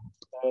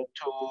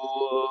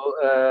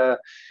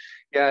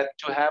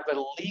to have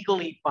a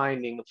legally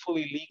binding, a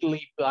fully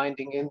legally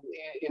binding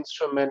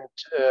instrument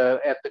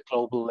at the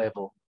global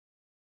level?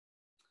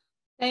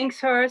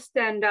 Thanks, Horst,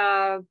 and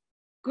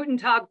guten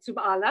Tag zum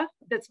alle.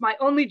 That's my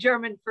only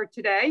German for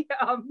today.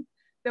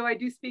 Though I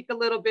do speak a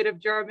little bit of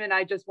German,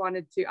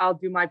 I'll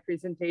do my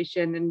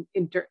presentation and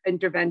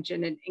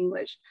intervention in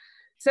English.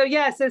 So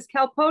yes, as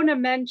Kalpona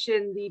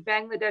mentioned, the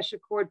Bangladesh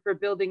Accord for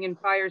Building and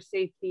Fire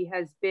Safety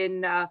has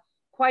been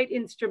quite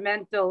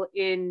instrumental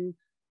in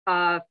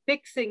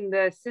fixing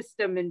the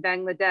system in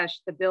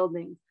Bangladesh, the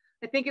buildings.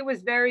 I think it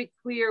was very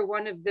clear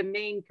one of the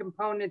main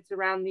components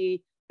around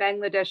the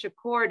Bangladesh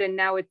Accord and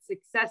now its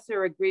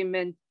successor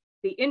agreement,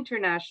 the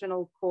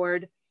International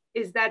Accord,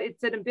 is that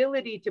it's an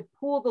ability to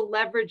pool the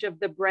leverage of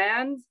the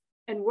brands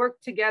and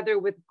work together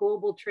with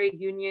global trade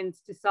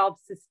unions to solve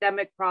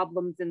systemic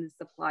problems in the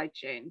supply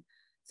chain.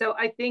 So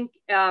I think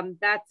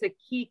that's a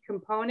key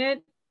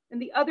component.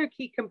 And the other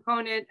key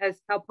component,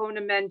 as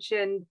Kalpona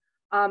mentioned,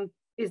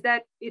 is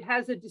that it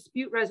has a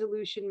dispute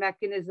resolution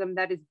mechanism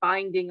that is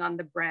binding on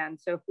the brand.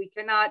 So if we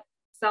cannot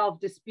solve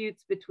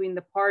disputes between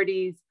the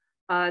parties,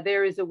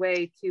 there is a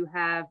way to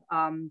have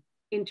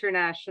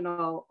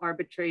international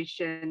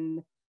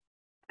arbitration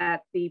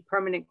at the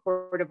Permanent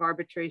Court of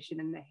Arbitration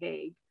in The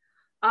Hague.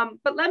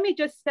 But let me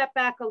just step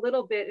back a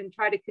little bit and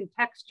try to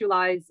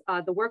contextualize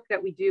the work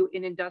that we do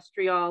in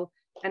IndustriALL.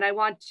 And I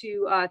want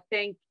to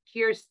thank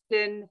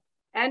Kirsten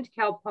and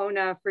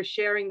Kalpona for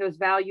sharing those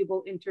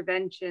valuable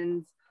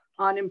interventions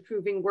on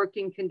improving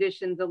working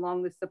conditions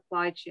along the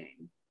supply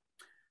chain.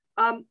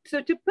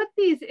 So to put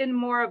these in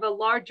more of a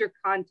larger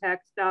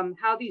context,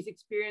 how these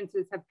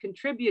experiences have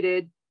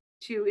contributed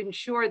to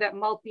ensure that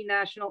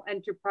multinational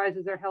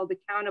enterprises are held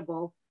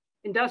accountable,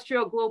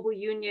 IndustriALL Global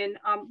Union,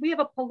 we have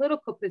a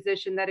political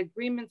position that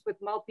agreements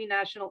with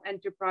multinational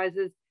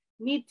enterprises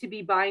need to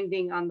be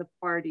binding on the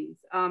parties.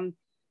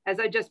 As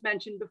I just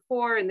mentioned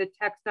before, in the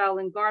textile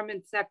and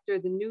garment sector,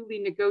 the newly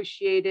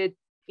negotiated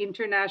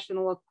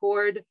international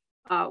accord,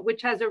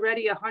 which has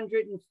already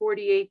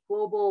 148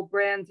 global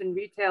brands and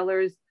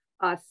retailers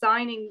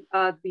signing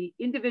the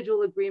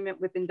individual agreement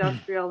with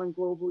IndustriALL and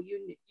Global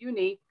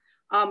Uni,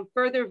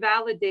 further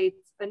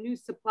validates a new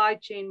supply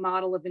chain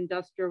model of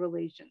industrial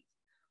relations,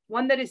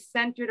 one that is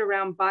centered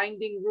around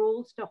binding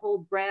rules to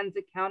hold brands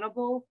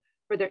accountable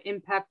for their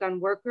impact on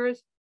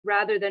workers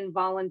rather than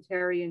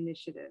voluntary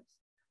initiatives.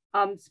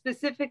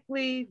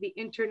 Specifically, the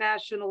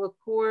international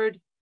accord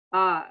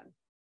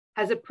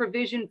has a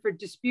provision for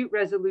dispute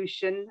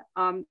resolution,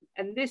 and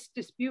this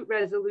dispute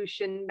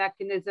resolution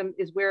mechanism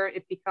is where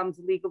it becomes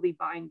legally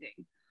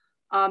binding.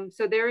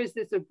 So there is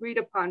this agreed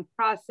upon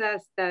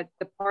process that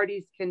the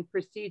parties can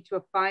proceed to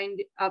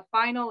a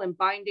final and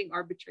binding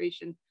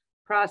arbitration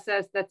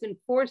process that's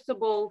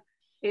enforceable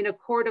in a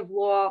court of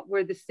law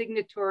where the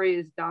signatory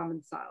is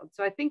domiciled.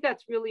 So I think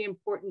that's really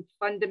important,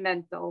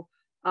 fundamental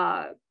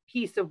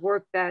piece of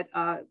work that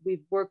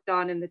we've worked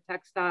on in the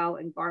textile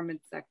and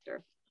garment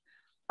sector.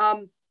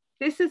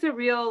 This is a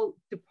real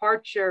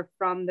departure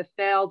from the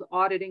failed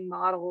auditing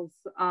models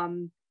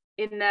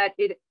in that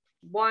it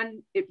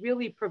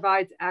really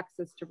provides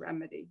access to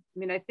remedy. I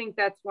mean, I think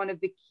that's one of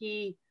the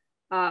key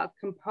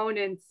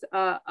components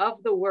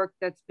of the work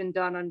that's been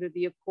done under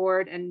the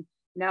accord and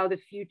now the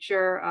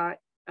future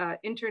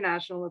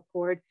international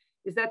accord,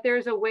 is that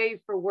there's a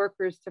way for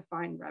workers to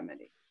find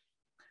remedy.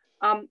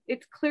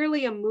 It's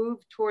clearly a move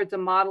towards a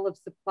model of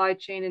supply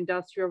chain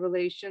industrial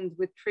relations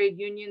with trade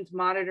unions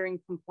monitoring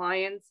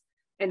compliance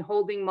and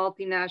holding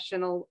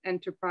multinational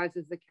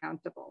enterprises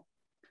accountable.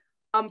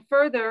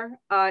 Further,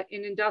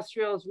 in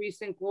IndustriALL's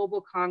recent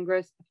Global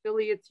Congress,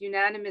 affiliates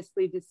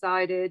unanimously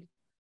decided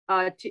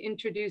to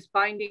introduce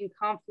binding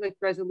conflict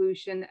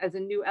resolution as a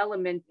new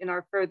element in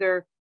our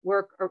further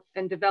work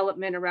and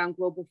development around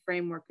global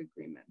framework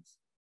agreements.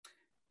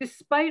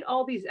 Despite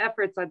all these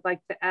efforts, I'd like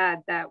to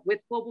add that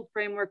with global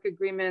framework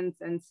agreements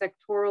and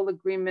sectoral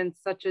agreements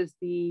such as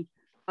the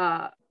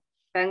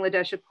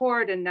Bangladesh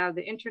Accord and now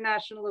the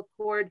International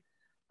Accord,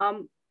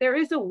 there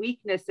is a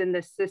weakness in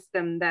this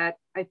system that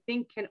I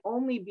think can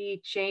only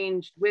be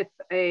changed with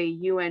a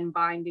UN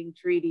binding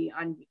treaty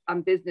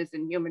on business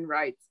and human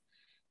rights.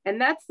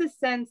 And that's the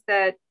sense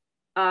that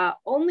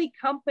only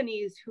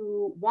companies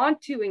who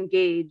want to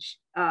engage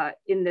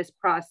in this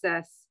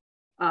process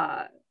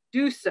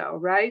do so,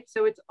 right?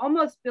 So it's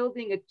almost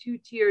building a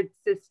two-tiered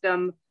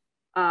system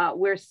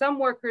where some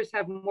workers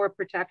have more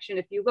protection.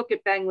 If you look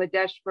at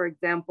Bangladesh, for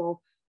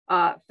example,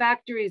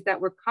 factories that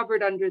were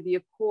covered under the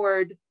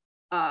accord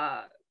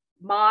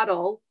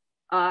model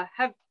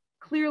have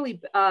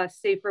clearly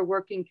safer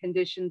working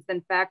conditions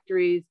than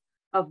factories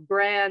of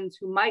brands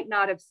who might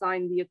not have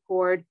signed the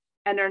accord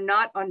and are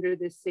not under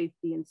this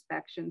safety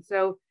inspection.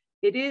 So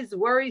it is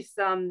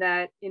worrisome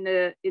that in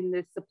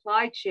the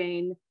supply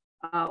chain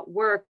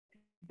work,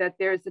 that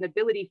there's an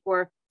ability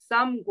for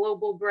some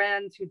global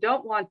brands who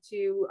don't want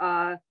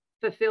to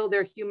fulfill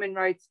their human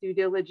rights due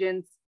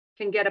diligence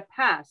can get a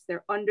pass.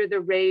 They're under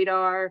the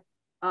radar.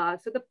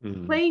 So the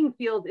playing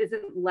field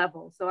isn't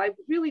level. So I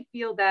really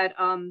feel that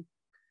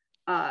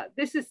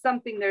this is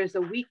something there's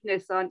a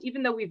weakness on,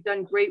 even though we've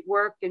done great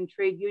work in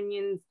trade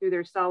unions through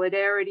their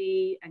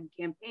solidarity and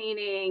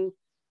campaigning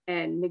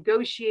and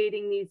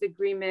negotiating these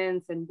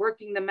agreements and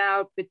working them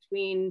out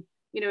between,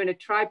 in a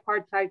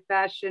tripartite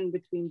fashion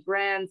between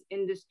brands,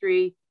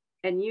 industry,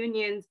 and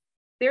unions.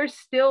 There's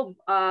still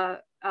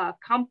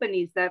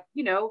companies that,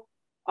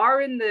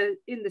 are in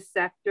the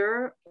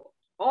sector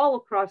all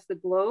across the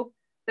globe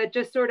that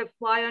just sort of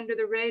fly under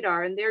the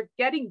radar, and they're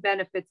getting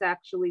benefits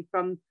actually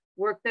from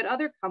work that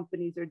other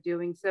companies are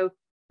doing. So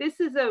this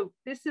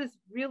is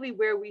really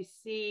where we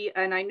see,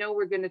 and I know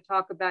we're going to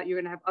talk about, you're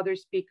going to have other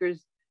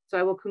speakers, so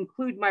I will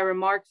conclude my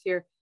remarks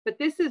here, but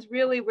this is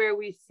really where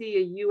we see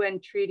a UN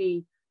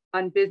treaty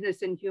on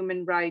business and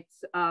human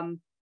rights.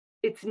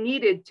 It's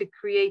needed to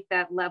create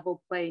that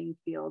level playing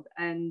field.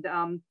 And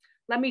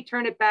let me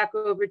turn it back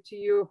over to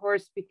you,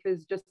 Horst,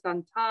 because just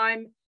on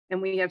time,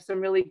 and we have some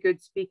really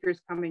good speakers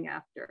coming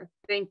after.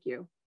 Thank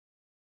you.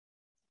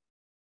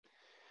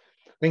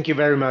 Thank you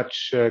very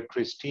much,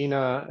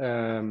 Christina.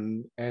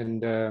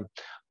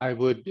 I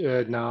would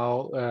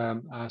now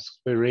ask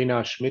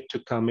Verena Schmidt to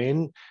come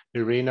in.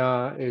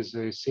 Verena is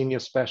a senior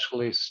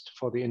specialist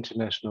for the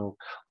International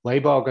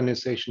Labour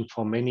Organization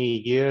for many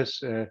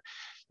years,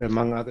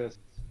 among others,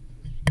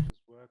 has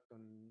worked on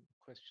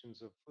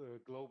questions of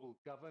global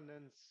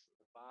governance,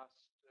 a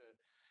vast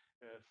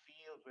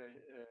field where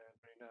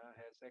Brena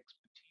has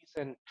expertise.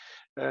 And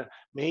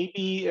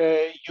maybe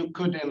you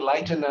could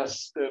enlighten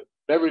us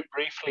very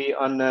briefly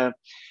on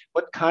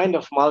what kind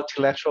of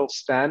multilateral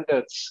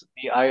standards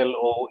the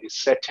ILO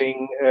is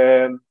setting,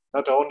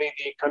 not only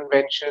the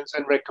conventions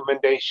and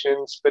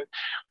recommendations, but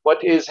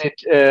what is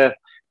it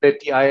that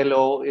the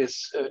ILO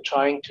is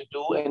trying to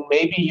do. And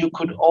maybe you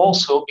could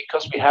also,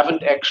 because we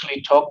haven't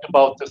actually talked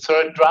about the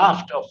third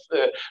draft of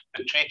the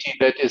treaty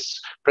that is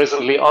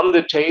presently on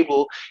the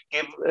table,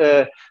 give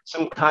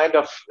some kind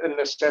of an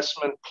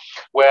assessment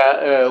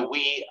where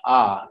we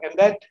are. And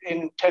that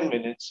in 10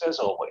 minutes, as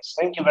always.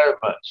 Thank you very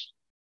much.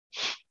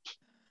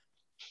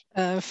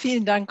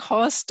 Vielen Dank,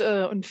 Horst,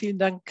 und vielen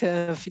Dank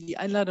für die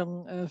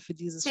Einladung für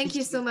dieses. Thank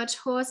you so much,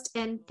 Horst,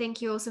 and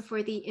thank you also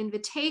for the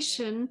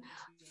invitation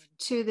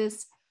to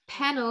this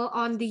panel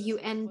on the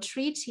UN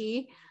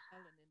treaty.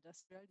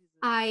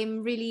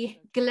 I'm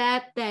really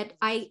glad that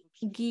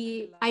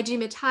IG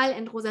Metall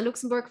and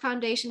Rosa-Luxemburg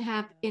Foundation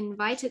have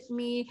invited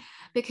me,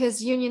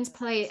 because unions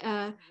play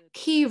a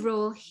key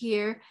role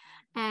here.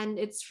 And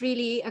it's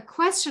really a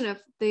question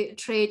of the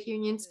trade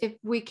unions if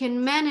we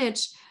can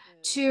manage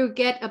to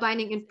get a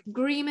binding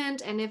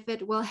agreement and if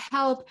it will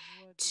help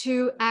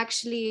to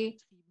actually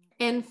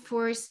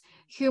enforce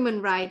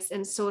human rights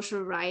and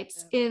social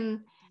rights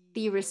in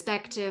the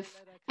respective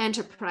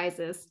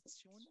enterprises.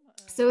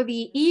 So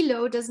the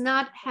ILO does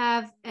not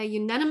have a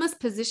unanimous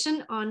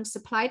position on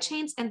supply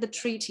chains and the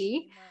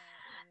treaty.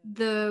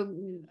 The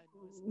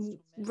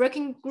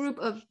working group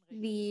of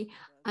the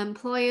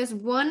employers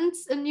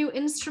wants a new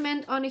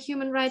instrument on a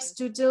human rights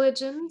due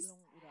diligence.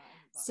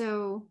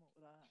 So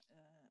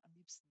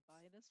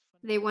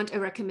they want a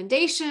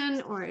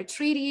recommendation or a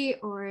treaty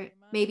or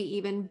maybe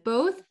even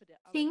both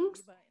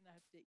things.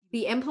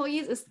 The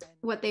employees is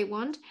what they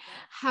want.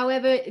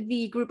 However,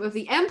 the group of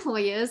the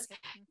employers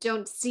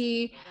don't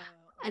see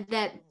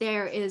that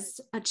there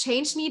is a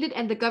change needed,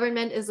 and the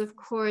government is, of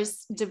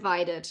course,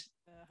 divided.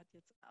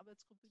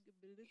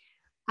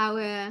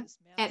 Our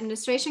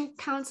administration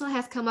council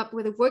has come up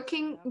with a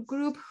working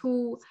group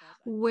who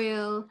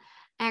will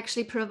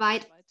actually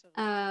provide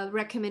a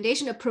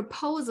recommendation, a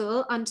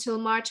proposal until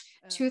March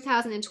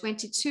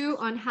 2022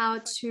 on how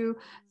to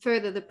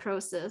further the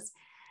process.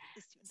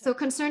 So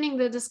concerning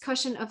the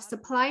discussion of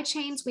supply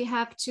chains, we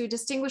have to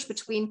distinguish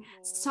between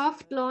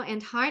soft law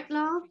and hard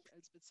law.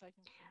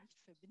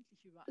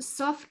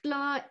 Soft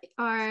law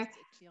are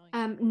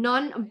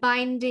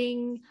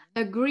non-binding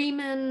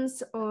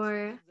agreements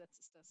or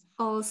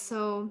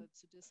also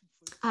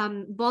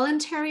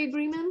voluntary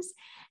agreements.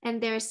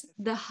 And there's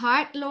the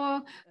hard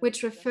law,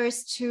 which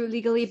refers to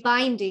legally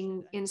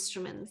binding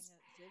instruments.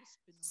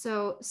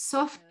 So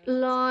soft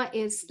law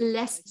is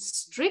less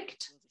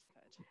strict.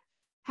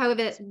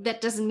 However,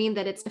 that doesn't mean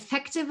that it's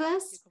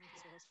effectiveness.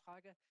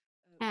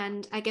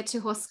 And I get to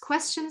host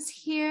questions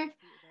here.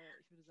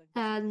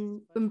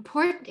 An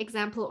important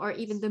example, or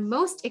even the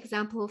most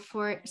example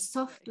for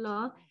soft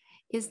law,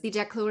 is the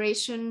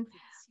declaration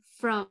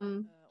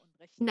from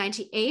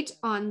 '98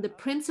 on the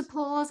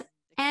principles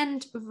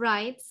and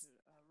rights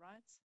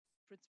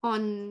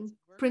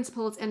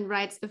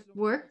of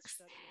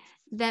works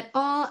that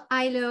all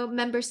ILO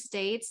member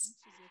states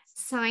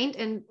signed,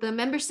 and the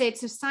member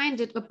states who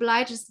signed it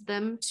obliges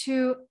them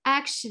to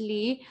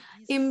actually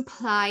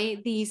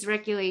imply these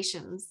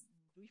regulations.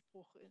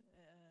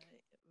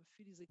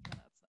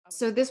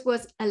 So this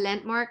was a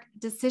landmark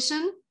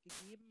decision.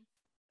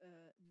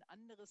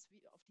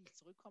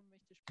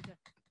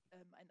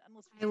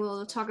 I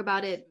will talk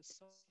about it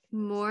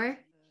more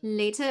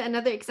later.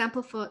 Another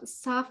example for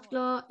soft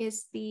law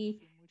is the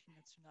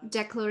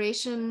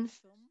Declaration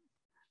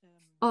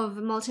of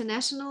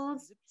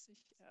Multinationals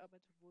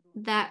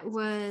that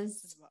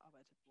was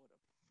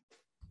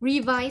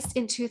revised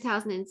in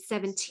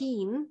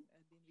 2017.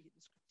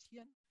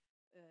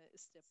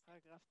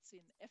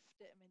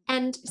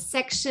 And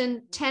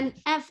Section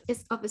 10F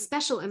is of a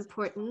special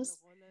importance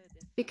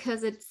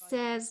because it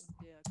says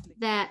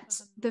that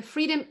the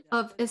freedom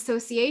of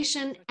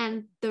association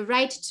and the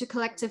right to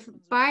collective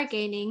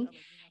bargaining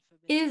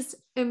is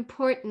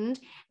important,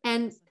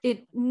 and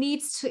it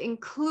needs to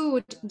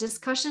include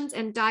discussions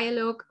and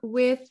dialogue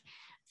with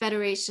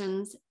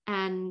federations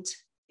and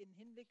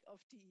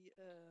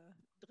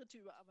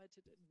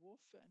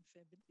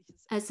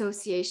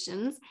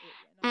associations.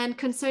 And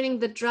concerning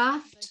the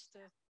draft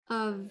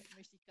of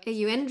a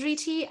UN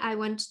treaty, I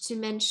want to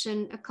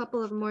mention a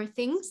couple of more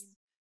things.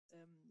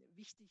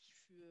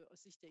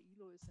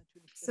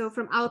 So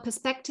from our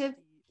perspective,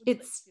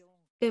 it's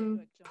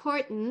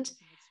important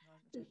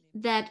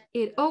that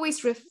it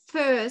always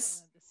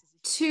refers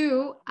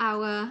to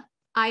our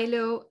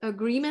ILO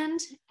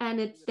agreement, and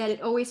that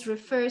it always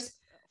refers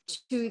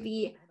to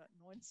the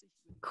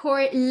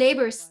core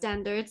labor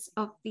standards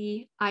of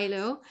the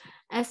ILO,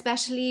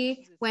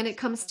 especially when it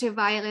comes to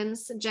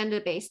violence,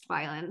 gender-based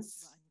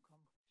violence.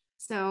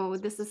 So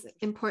this is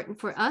important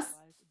for us.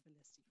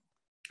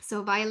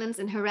 So violence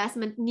and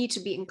harassment need to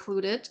be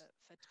included.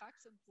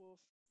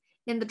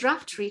 In the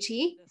draft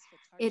treaty,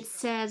 it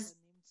says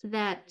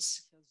that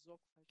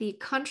the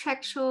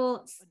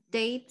contractual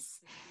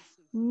states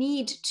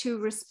need to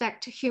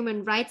respect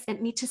human rights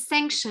and need to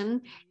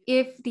sanction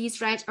if these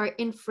rights are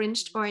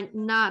infringed or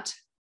not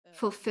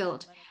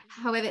fulfilled.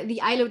 However,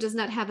 the ILO does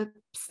not have a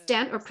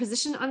stand or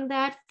position on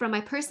that. From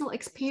my personal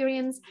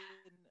experience,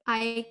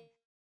 I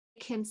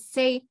can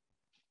say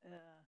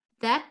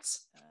that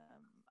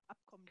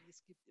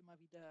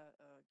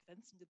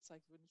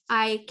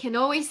I can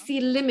always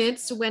see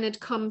limits when it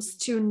comes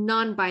to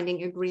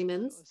non-binding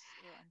agreements.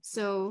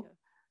 So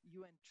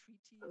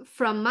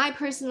from my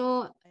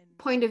personal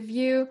point of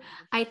view,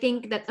 I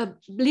think that a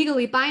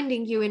legally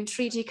binding UN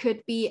treaty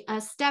could be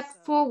a step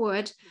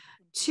forward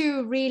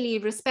to really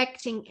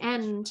respecting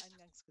and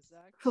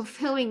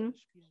fulfilling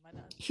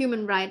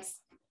human rights.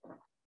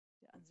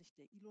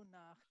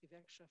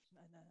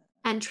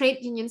 And trade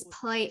unions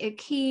play a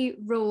key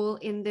role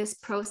in this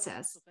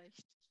process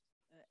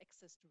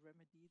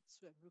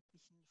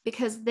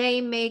because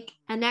they make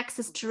an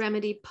access to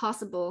remedy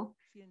possible.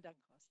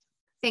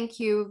 Thank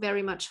you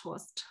very much,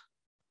 Horst.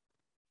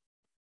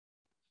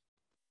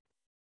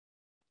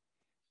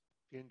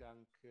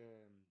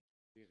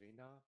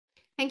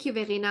 Thank you,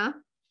 Verena.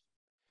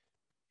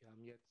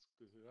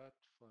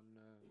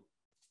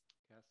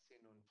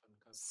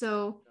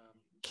 So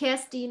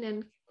Kerstin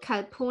and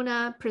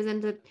Kalpona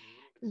presented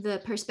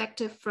the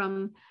perspective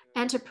from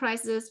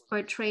enterprises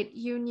or trade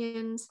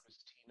unions.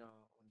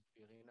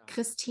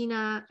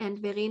 Christina and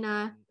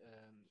Verena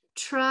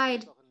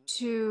tried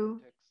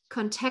to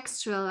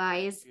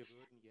contextualize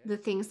the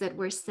things that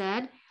were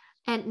said.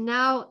 And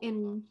now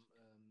in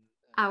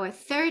our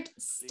third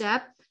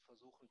step,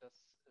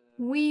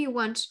 we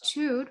want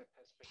to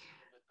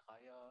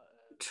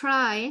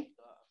try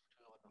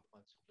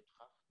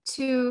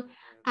to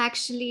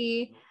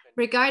actually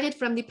regard it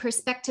from the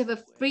perspective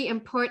of three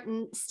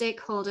important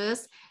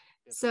stakeholders.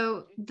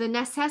 So the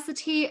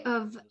necessity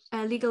of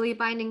a legally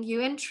binding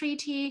UN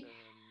treaty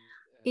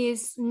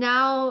is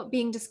now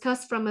being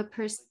discussed from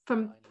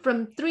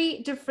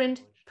three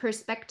different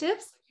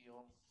perspectives.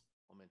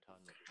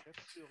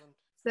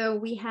 So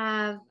we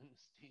have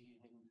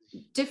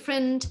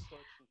different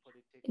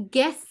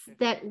guests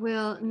that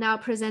will now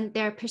present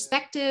their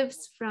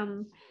perspectives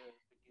from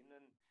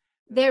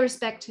their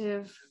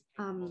respective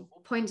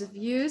points of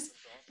views.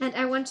 And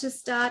I want to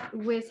start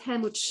with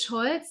Helmut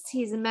Scholz.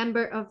 He's a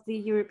member of the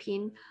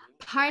European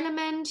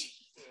Parliament.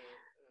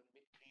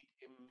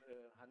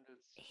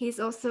 He's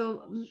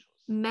also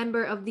a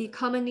member of the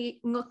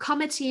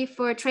Committee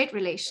for Trade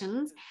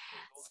Relations.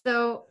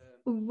 So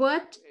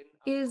what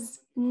is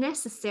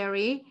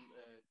necessary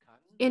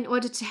in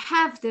order to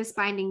have this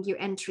binding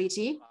UN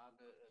treaty?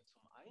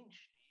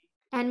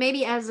 And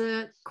maybe as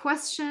a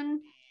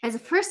question, as a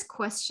first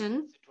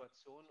question,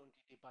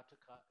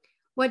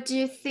 what do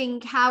you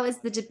think, how is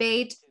the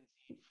debate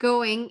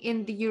going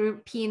in the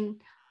European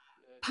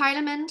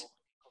Parliament?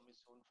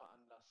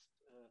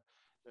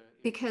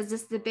 Because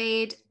this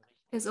debate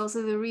is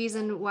also the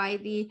reason why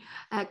the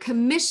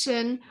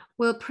Commission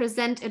will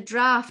present a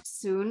draft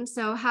soon.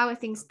 So how are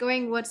things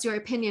going? What's your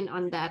opinion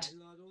on that?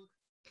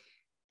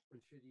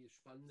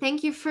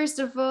 Thank you, first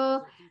of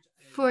all,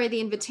 for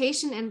the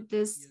invitation and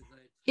this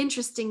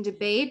interesting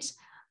debate.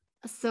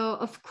 So,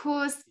 of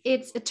course,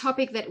 it's a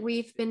topic that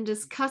we've been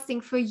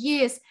discussing for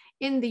years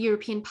in the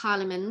European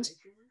Parliament.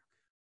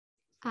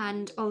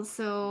 And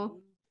also,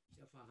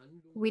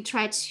 we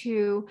try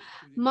to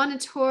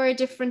monitor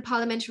different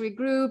parliamentary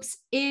groups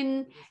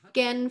in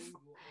Genf,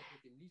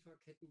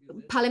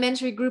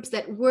 parliamentary groups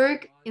that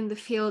work in the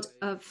field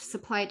of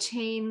supply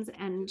chains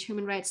and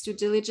human rights due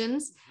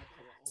diligence.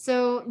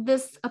 So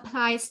this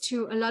applies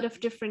to a lot of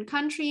different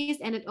countries,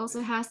 and it also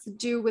has to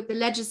do with the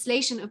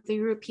legislation of the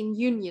European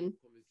Union.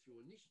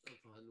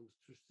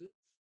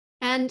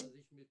 And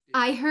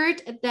I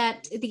heard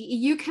that the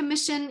EU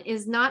Commission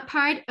is not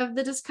part of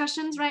the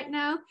discussions right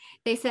now.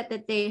 They said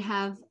that they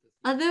have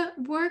other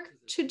work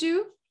to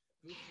do.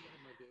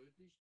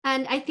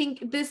 And I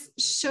think this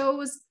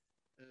shows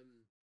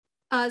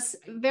us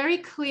very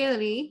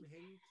clearly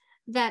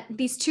that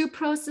these two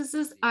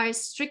processes are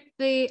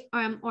strictly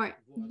or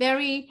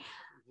very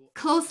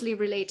closely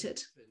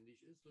related.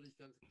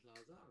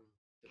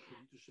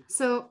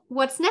 So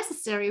what's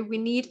necessary? We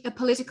need a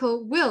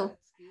political will.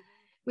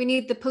 We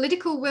need the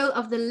political will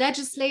of the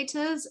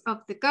legislators,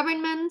 of the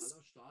governments,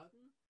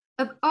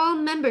 of all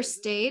member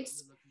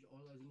states,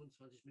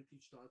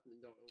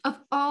 of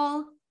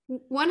all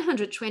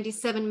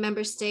 127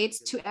 member states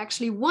to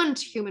actually want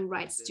human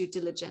rights due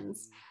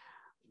diligence.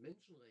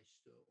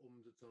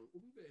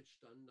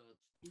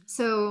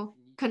 So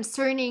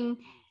concerning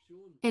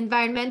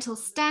environmental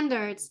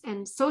standards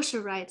and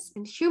social rights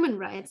and human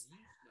rights,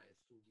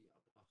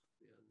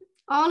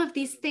 all of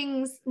these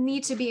things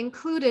need to be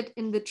included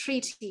in the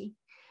treaty.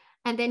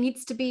 And there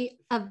needs to be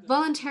a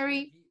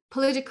voluntary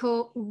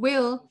political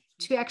will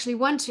to actually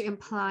want to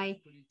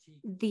imply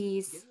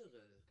these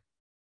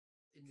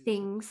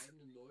things.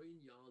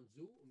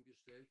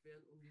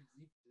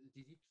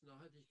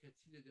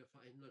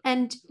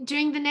 And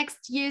during the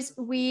next years,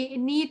 we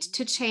need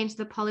to change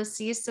the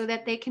policies so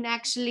that they can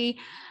actually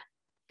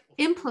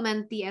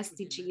implement the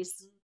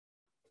SDGs.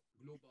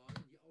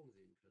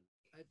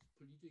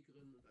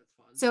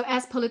 So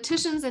as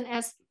politicians and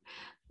as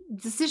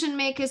decision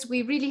makers,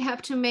 we really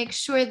have to make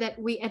sure that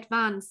we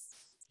advance.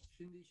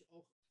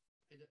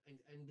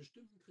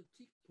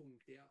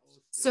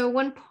 So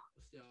one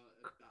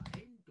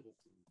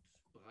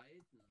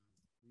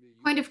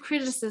point of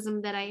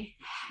criticism that I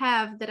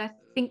have that I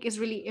think is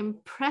really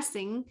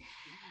impressing,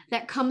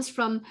 that comes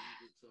from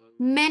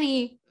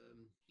many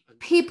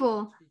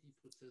people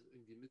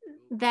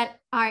that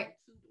are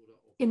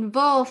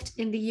involved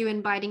in the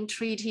UN Binding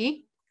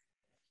Treaty.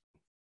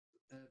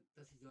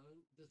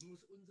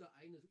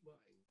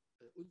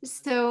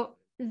 So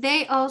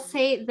they all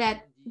say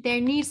that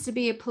there needs to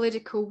be a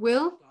political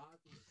will.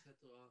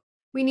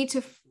 We need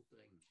to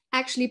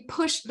actually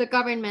push the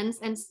governments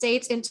and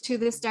states into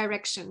this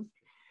direction.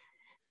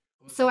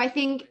 So I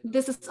think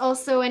this is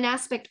also an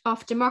aspect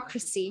of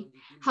democracy.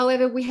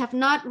 However, we have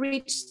not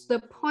reached the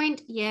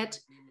point yet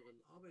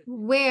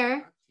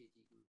where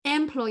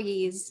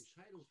employees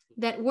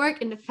that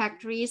work in the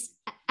factories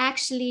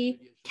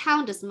actually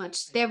count as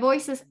much. Their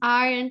voices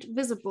aren't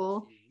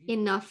visible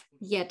enough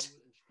yet.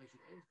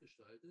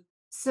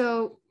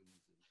 So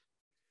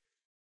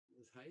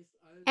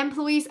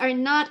employees are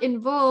not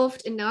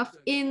involved enough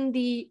in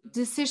the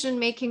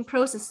decision-making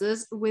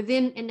processes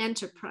within an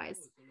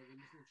enterprise.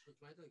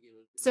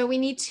 So we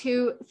need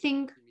to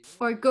think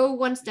or go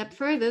one step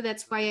further.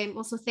 That's why I'm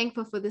also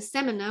thankful for this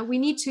seminar. We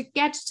need to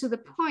get to the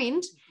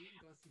point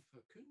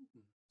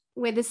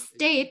where the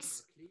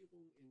states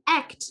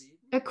act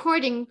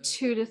according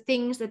to the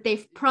things that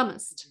they've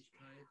promised.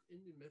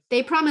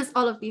 They promise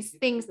all of these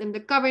things in the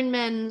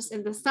governments,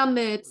 in the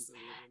summits,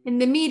 in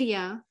the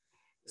media.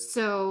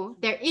 So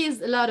there is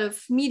a lot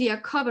of media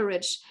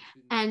coverage,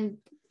 and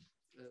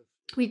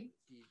we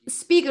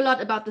speak a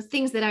lot about the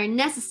things that are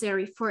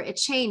necessary for a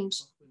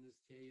change.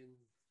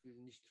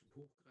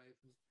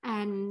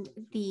 And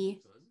the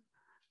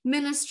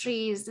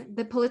ministries,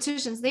 the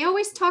politicians, they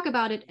always talk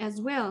about it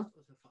as well.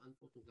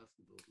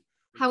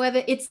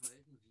 However, it's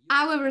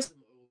our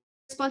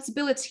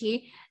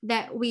responsibility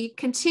that we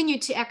continue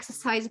to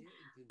exercise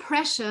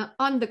pressure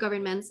on the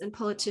governments and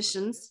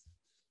politicians.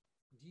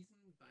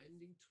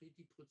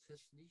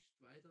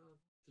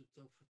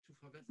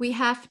 We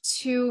have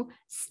to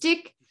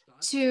stick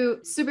to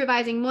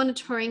supervising,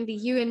 monitoring the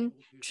UN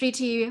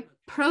treaty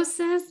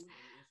process,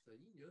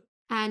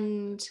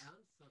 and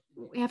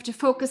we have to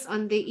focus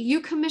on the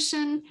EU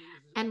Commission,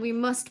 and we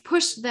must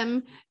push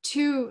them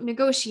to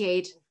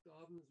negotiate,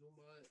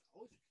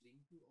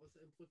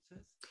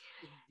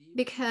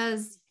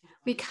 because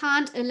we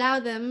can't allow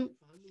them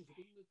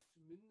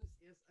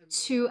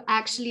to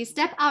actually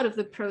step out of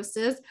the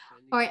process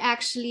or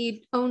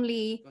actually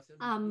only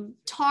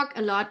talk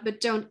a lot but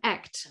don't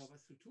act.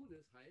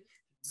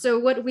 So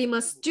what we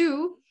must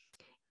do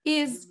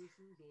is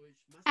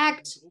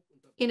act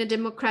in a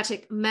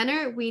democratic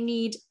manner. We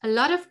need a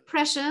lot of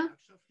pressure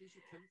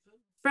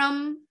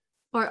from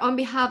or on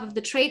behalf of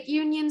the trade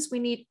unions. We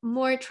need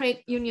more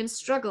trade union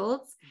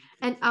struggles,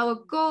 and our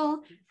goal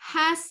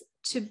has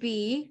to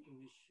be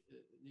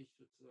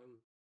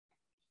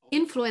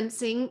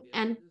influencing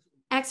and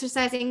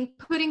exercising,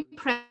 putting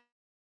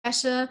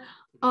pressure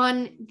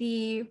on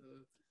the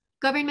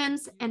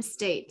governments and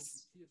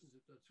states.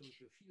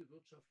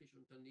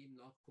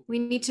 We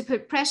need to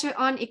put pressure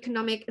on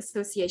economic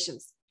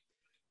associations.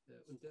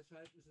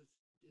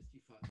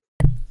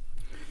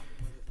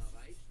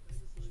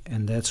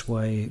 And that's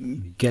why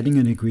getting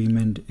an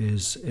agreement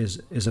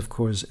is of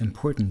course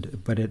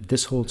important, but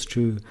this holds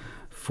true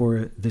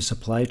for the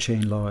supply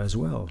chain law as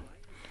well.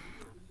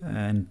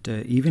 And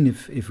even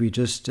if we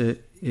just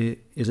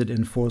is it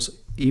enforced,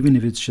 even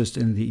if it's just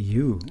in the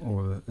EU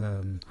or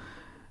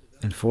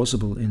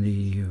enforceable in the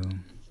EU,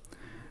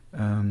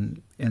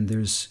 and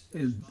there's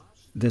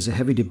a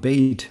heavy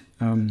debate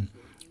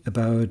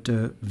about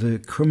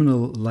the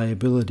criminal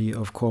liability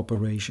of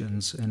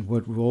corporations and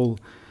what role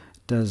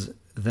does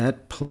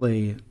that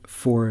play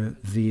for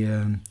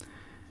the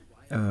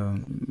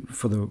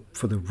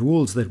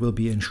rules that will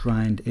be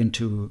enshrined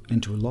into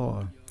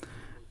law.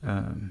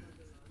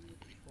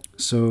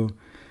 So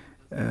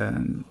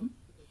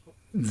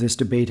this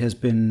debate has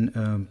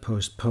been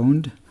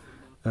postponed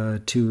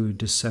to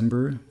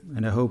December,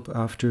 and I hope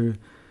after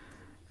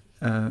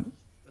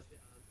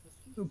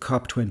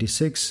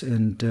COP26,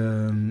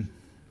 and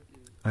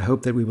I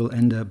hope that we will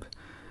end up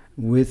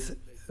with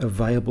a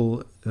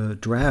viable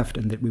draft,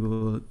 and that we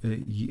will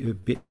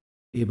be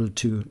able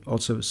to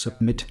also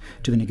submit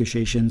to the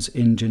negotiations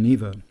in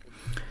Geneva.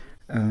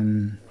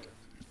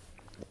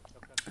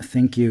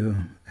 Thank you,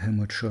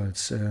 Helmut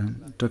Scholz.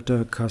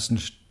 Dr. Carsten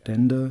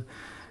Stender,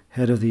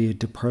 head of the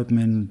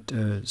Department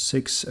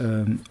 6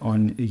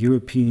 on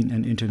European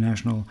and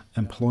International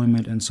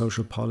Employment and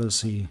Social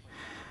Policy.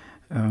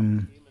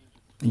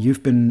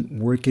 You've been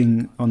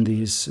working on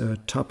these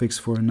topics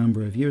for a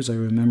number of years. I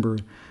remember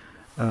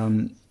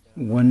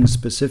one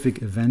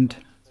specific event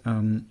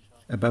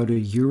about a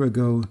year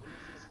ago,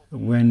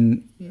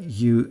 when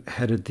you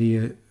headed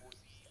the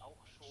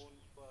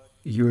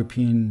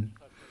European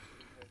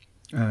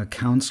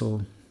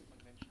Council,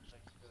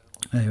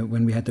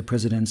 when we had the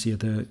presidency of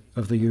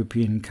the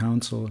European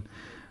Council,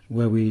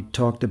 where we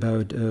talked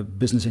about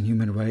business and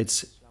human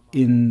rights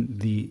in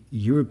the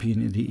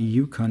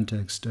EU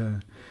context.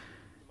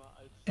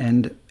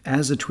 And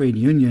as a trade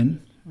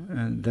union,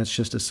 that's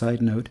just a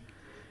side note,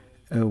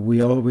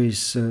 we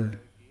always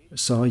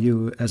saw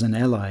you as an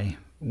ally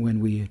when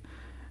we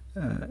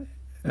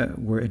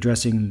were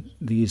addressing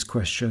these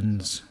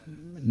questions.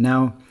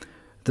 Now,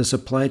 the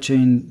supply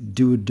chain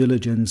due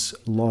diligence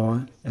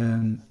law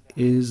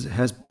is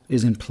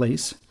in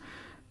place.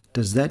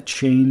 Does that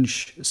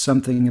change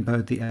something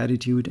about the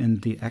attitude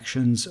and the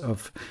actions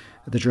of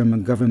the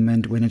German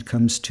government when it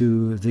comes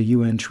to the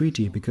UN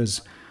treaty?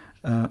 Because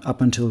up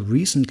until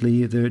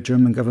recently, the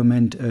German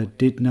government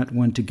did not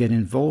want to get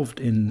involved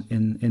in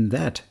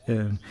that,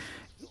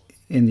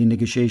 in the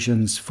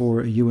negotiations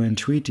for a UN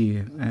treaty.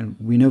 And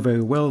we know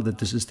very well that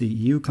this is the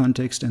EU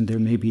context, and there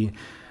may be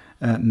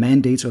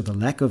mandates or the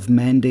lack of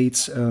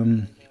mandates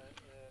in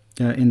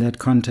that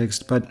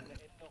context. But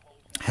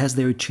has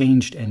there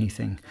changed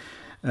anything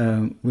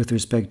with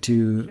respect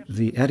to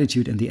the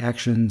attitude and the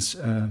actions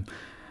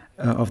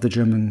of the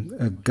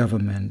German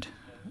government?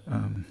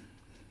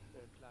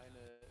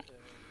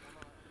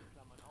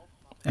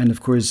 And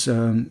of course,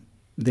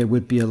 there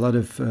would be a lot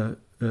of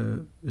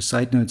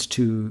side notes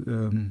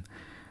to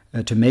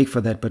make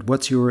for that. But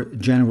what's your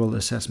general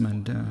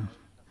assessment?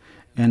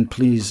 And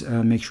please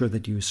make sure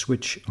that you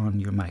switch on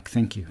your mic.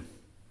 Thank you.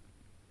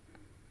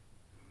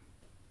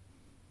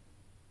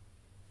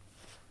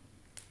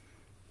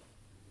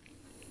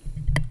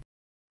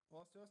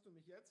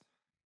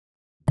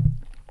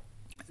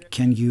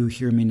 Can you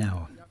hear me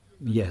now?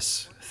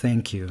 Yes,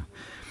 thank you.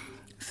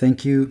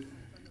 Thank you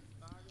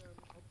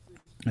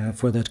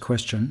for that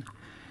question.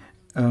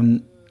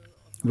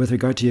 With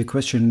regard to your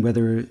question,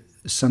 whether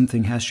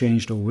something has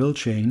changed or will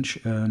change,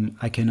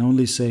 I can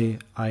only say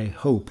I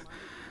hope.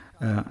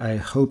 I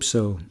hope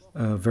so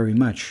very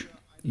much.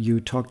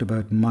 You talked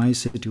about my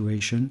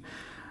situation.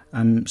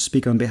 I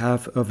speak on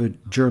behalf of a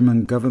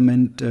German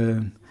government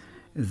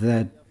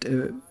that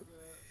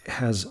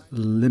has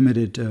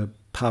limited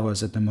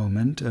powers at the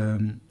moment,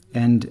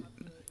 and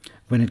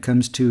when it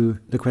comes to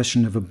the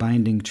question of a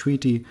binding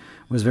treaty,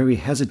 was very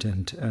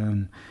hesitant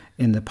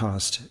in the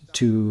past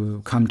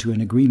to come to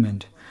an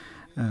agreement.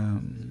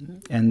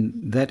 And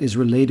that is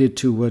related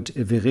to what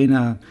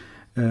Verena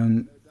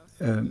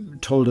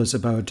told us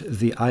about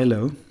the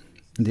ILO,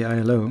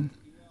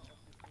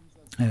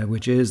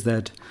 which is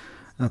that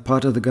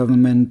part of the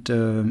government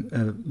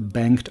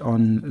banked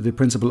on the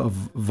principle of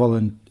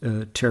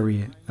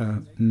voluntary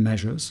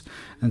measures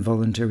and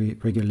voluntary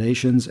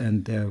regulations,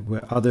 and there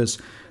were others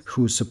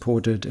who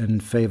supported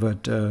and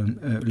favored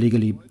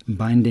legally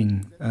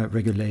binding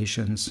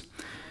regulations.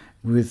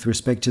 With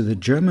respect to the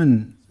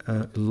German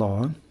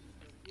law,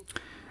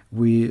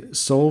 we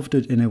solved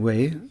it in a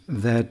way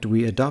that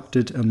we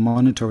adopted a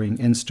monitoring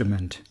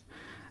instrument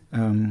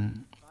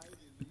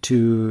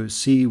to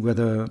see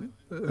whether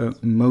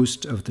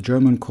most of the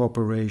German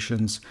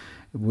corporations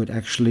would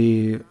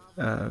actually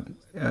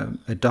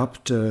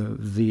adopt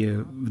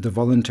the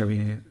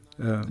voluntary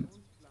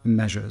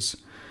measures.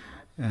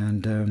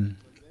 And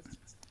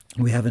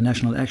we have a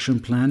national action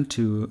plan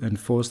to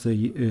enforce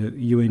the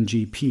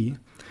UNGP,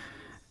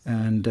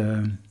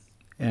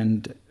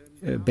 and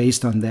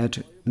based on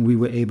that, we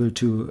were able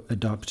to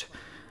adopt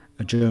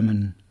a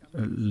German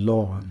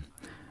law.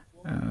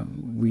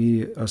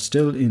 We are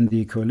still in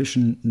the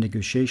coalition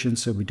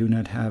negotiations, so we do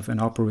not have an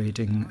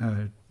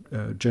operating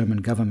German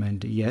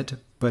government yet,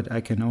 but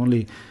I can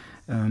only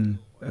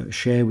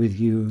share with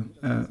you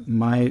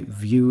my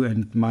view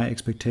and my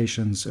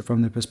expectations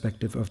from the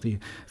perspective of the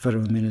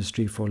Federal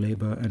Ministry for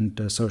Labor and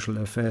Social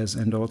Affairs,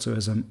 and also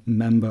as a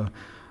member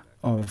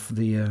of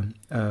the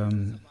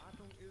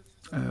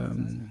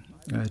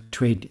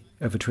trade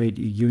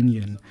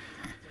union.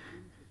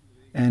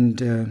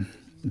 And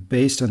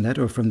based on that,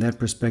 or from that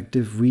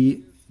perspective,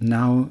 we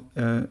now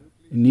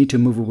need to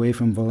move away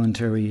from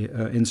voluntary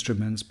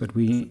instruments, but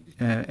we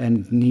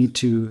need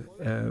to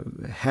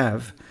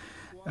have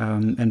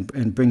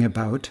and bring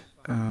about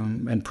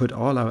and put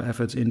all our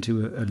efforts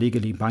into a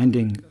legally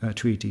binding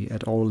treaty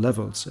at all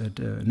levels, at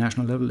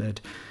national level,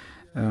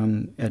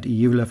 at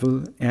EU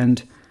level,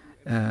 and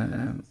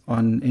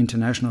on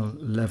international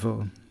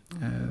level.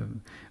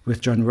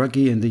 With John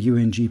Ruggie and the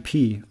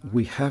UNGP,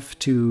 we have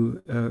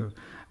to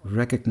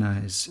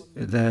recognize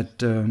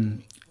that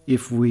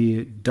if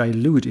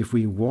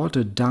we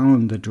water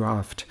down the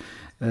draft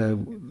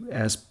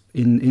as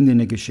in the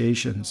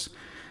negotiations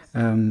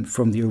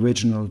from the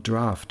original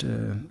draft,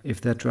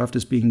 if that draft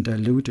is being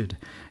diluted,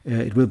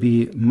 it will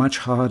be much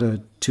harder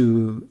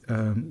to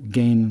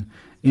gain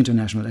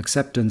international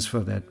acceptance for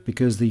that,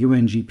 because the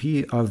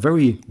UNGP are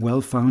very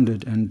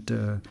well-founded and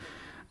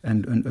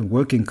a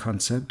working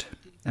concept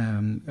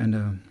and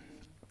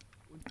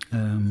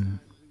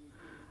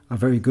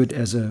very good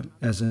as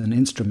an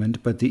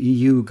instrument, but the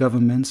EU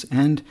governments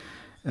and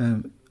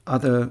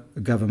other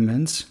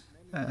governments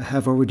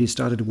have already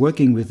started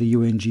working with the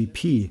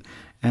UNGP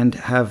and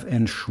have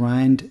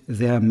enshrined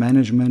their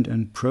management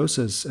and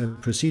process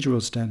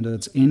procedural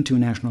standards into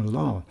national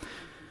law.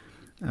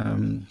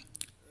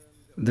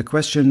 The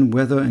question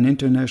whether an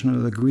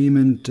international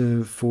agreement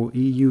for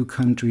EU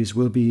countries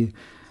will be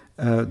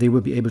they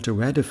will be able to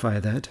ratify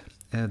that.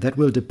 That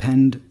will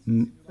depend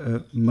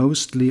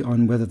mostly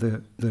on whether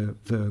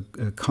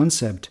the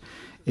concept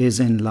is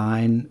in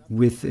line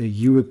with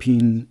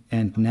European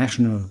and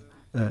national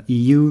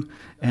EU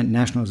and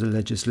national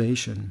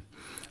legislation.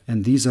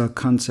 And these are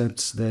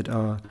concepts that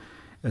are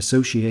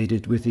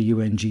associated with the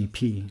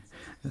UNGP.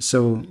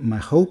 So my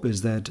hope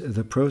is that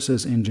the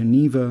process in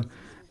Geneva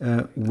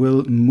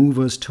will move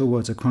us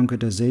towards a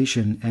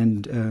concretization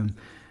and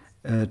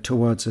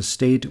towards a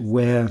state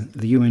where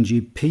the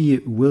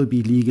UNGP will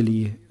be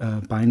legally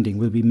binding,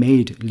 will be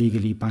made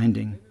legally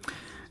binding.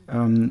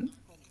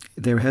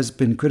 There has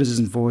been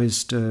criticism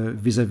voiced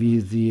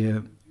vis-à-vis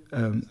the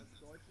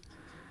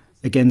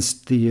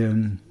against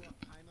the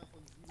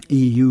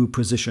EU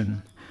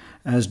position.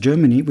 As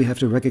Germany, we have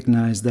to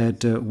recognize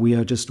that we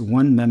are just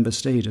one member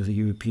state of the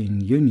European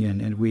Union,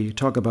 and we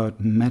talk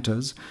about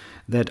matters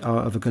that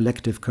are of a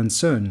collective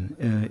concern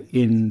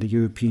in the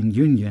European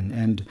Union.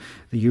 And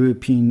the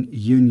European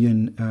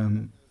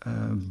Union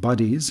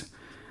bodies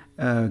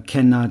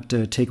cannot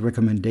take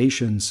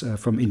recommendations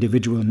from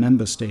individual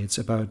member states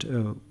about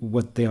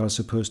what they are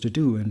supposed to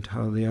do and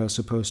how they are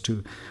supposed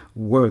to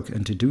work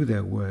and to do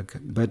their work.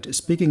 But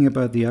speaking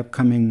about the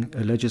upcoming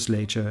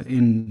legislature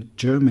in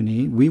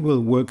Germany, we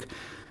will work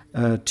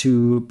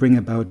to bring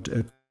about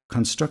a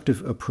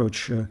constructive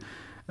approach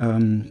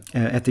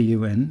at the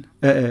UN,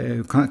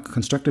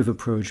 constructive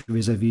approach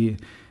vis-à-vis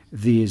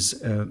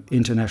these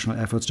international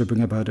efforts to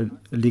bring about a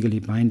legally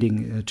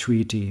binding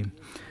treaty.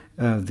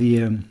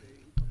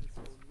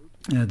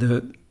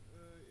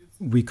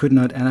 We could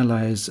not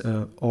analyze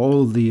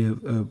all the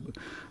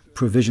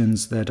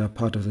provisions that are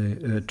part of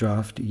the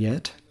draft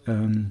yet,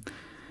 and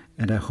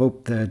I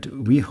hope that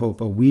we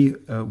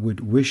would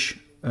wish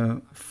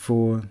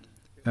for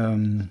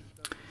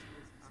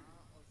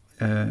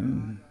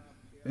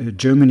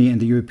Germany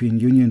and the European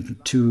Union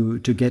to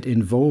get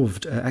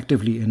involved,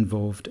 actively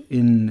involved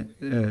in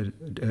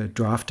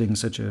drafting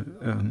such a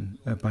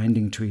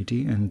binding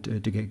treaty, and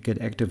to get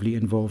actively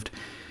involved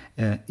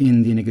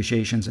in the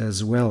negotiations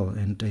as well.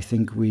 And I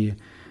think we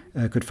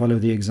could follow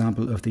the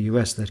example of the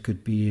US. That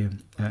could be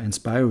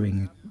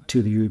inspiring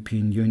to the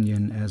European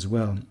Union as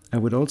well. I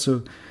would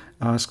also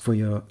ask for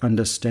your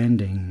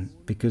understanding,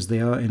 because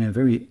they are in a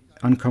very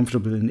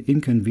uncomfortable and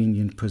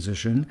inconvenient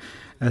position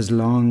as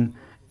long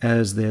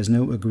as there's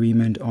no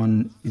agreement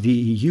on the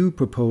EU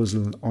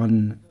proposal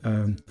on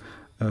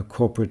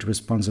corporate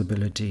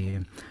responsibility,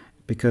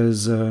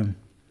 because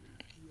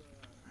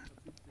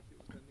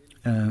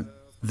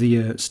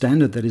the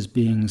standard that is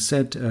being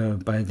set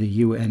by the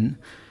UN,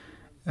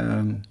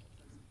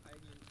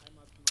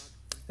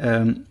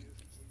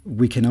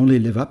 we can only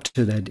live up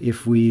to that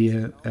if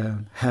we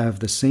have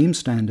the same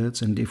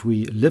standards and if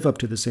we live up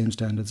to the same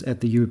standards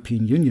at the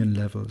European Union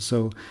level.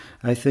 So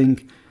I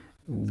think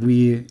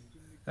we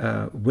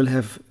will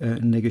have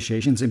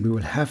negotiations, and we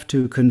will have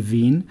to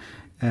convene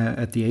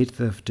at the 8th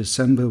of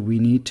December. We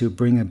need to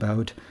bring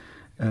about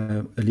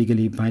a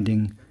legally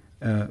binding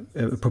a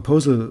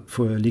proposal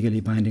for a legally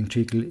binding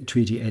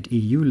treaty at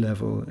EU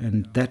level,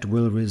 and that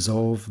will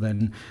resolve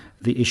then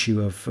the issue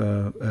of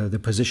the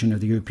position of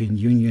the European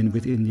Union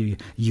within the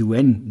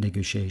UN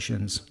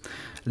negotiations.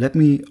 Let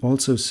me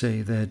also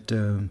say that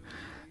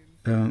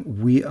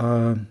we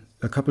are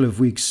a couple of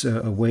weeks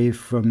away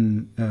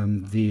from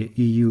the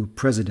EU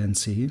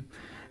presidency,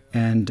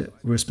 and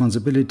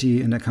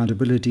responsibility and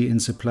accountability in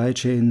supply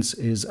chains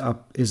is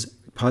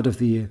part of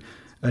the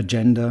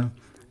agenda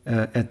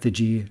at the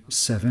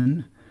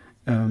G7,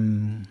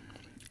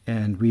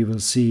 and we will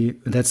see,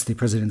 that's the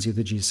presidency of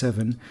the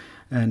G7,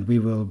 and we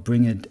will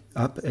bring it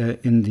up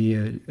in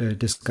the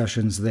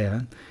discussions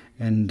there.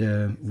 And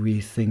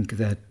we think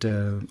that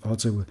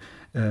also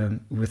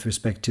with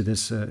respect to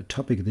this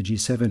topic, the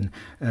G7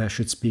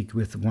 should speak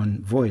with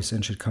one voice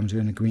and should come to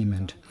an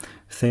agreement.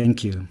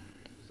 Thank you.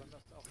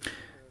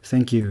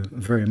 Thank you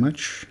very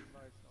much.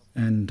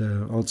 And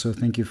also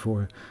thank you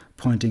for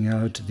pointing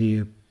out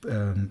the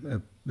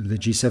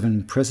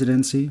G7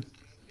 presidency.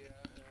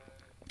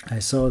 I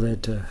saw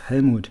that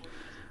Helmut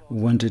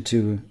wanted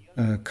to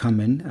come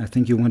in. I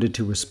think you wanted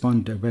to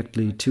respond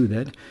directly to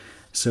that.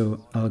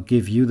 So I'll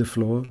give you the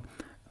floor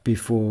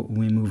before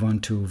we move on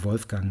to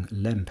Wolfgang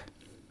Lemp.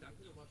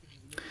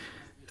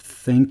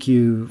 Thank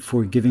you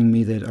for giving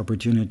me that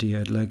opportunity.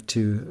 I'd like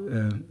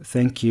to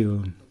thank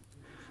you,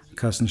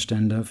 Carsten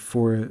Stender,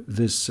 for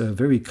this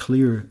very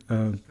clear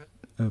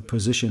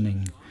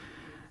positioning.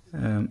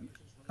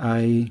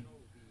 I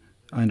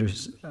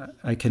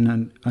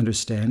can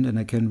understand and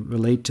I can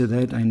relate to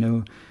that. I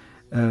know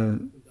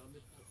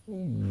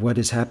what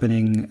is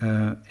happening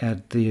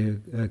at the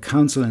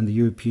Council and the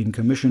European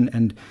Commission,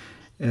 and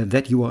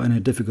that you are in a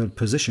difficult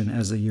position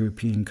as a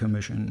European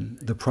Commission.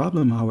 The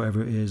problem,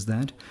 however, is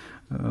that,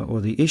 or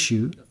the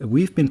issue,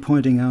 we've been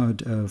pointing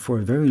out for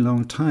a very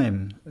long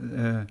time,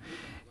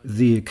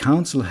 the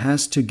Council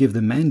has to give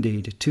the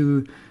mandate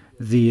to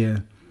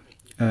the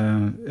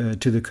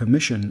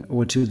Commission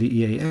or to the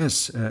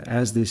EAS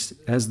as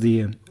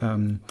the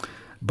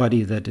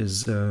body that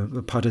is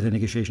part of the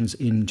negotiations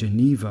in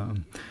Geneva.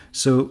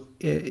 So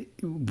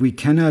we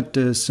cannot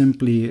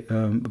simply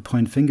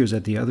point fingers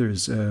at the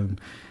others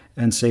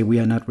and say we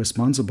are not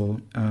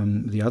responsible,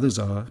 the others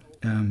are.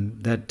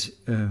 That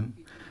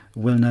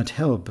will not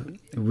help.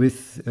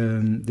 With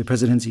the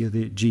presidency of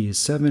the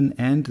G7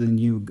 and the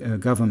new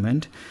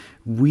government,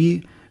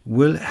 we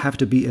will have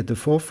to be at the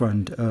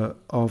forefront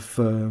of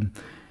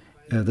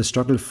the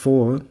struggle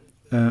for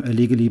a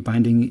legally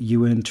binding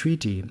UN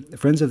treaty.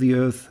 Friends of the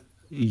Earth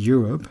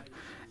Europe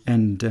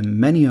and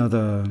many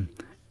other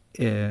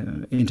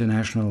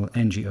international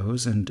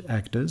NGOs and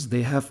actors,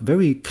 they have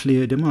very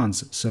clear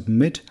demands.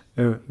 Submit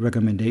a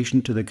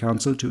recommendation to the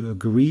Council to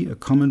agree a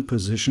common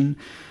position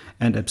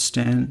and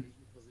abstain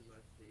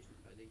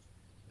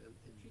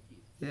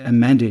a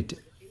mandate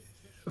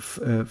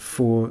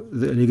for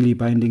the legally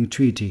binding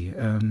treaty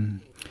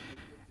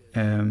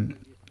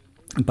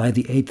by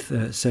the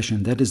 8th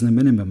session. That is the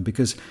minimum,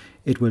 because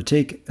it will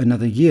take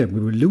another year.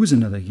 We will lose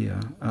another year.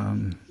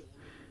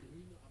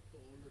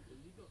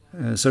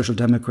 Social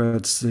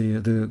Democrats,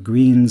 the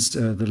Greens,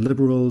 the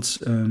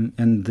Liberals,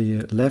 and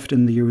the left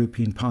in the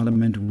European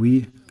Parliament,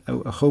 we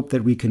hope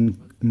that we can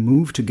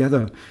move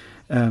together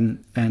and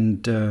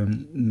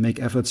make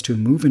efforts to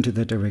move into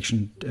that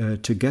direction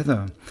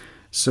together.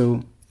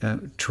 So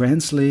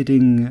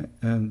translating,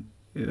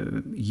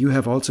 you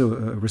have also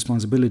a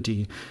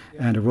responsibility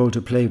and a role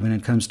to play when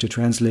it comes to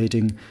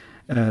translating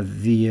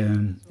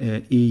the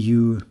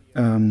EU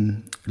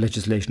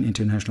legislation,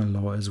 international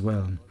law as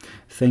well.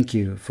 Thank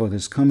you for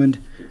this comment.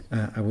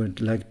 I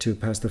would like to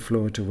pass the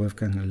floor to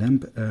Wolfgang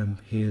Lemp.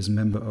 He is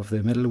member of the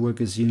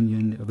Metalworkers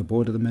Union, of the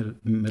board of the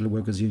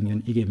Metalworkers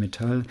Union, IG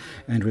Metall,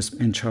 and was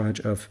in charge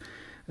of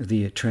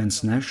the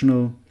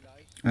transnational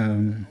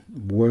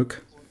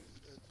work.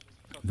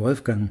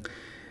 Wolfgang,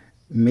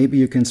 maybe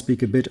you can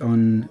speak a bit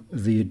on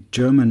the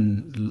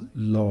German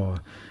law.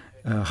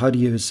 How do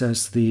you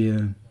assess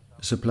the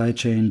supply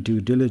chain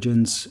due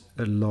diligence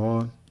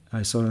law?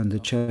 I saw in the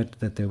chat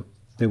that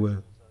there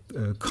were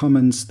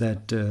comments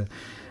that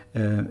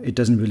it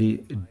doesn't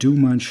really do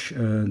much,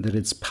 that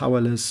it's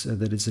powerless,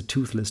 that it's a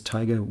toothless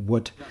tiger.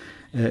 What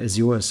is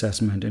your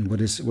assessment, and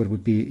what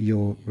would be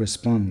your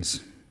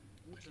response?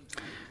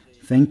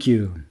 Thank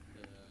you.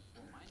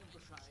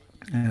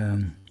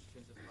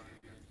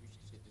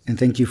 And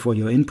thank you for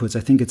your inputs.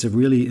 I think it's a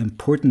really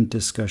important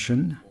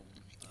discussion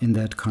in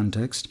that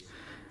context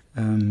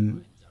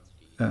on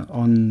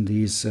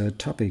these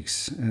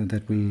topics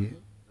that we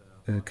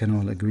can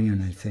all agree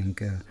on, I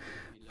think.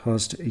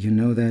 Horst, you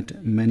know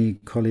that many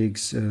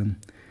colleagues are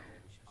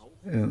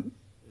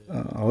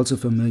also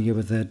familiar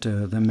with that.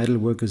 The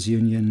Metalworkers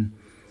Union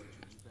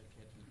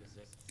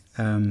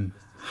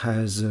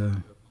has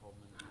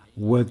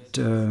worked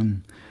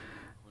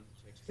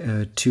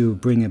to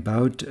bring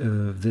about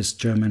this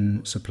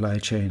German supply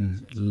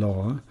chain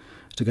law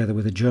together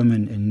with a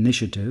German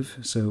initiative.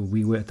 So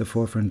we were at the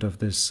forefront of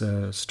this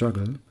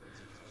struggle.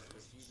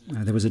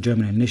 There was a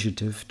German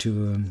initiative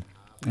to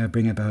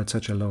bring about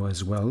such a law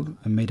as well,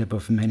 made up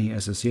of many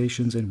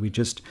associations, and we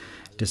just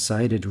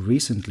decided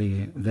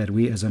recently that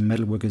we as a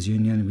Metalworkers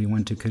Union, we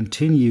want to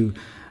continue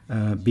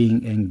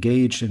being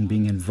engaged and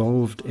being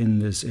involved in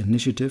this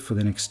initiative for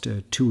the next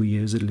 2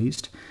 years at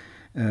least,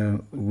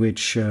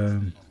 which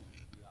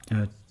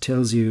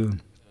tells you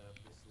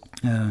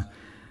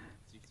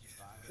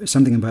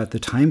something about the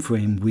time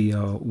frame we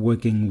are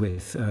working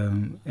with,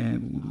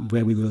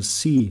 where we will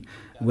see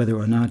whether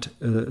or not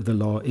the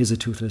law is a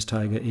toothless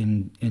tiger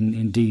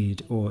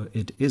indeed, or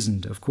it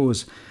isn't. Of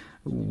course,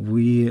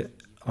 we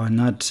are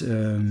not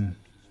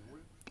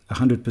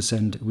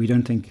 100%. We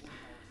don't think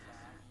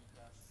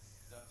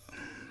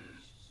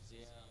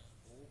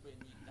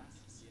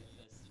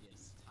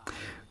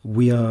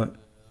we are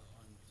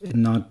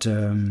not.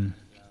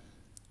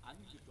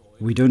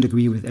 We don't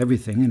agree with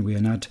everything, and we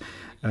are not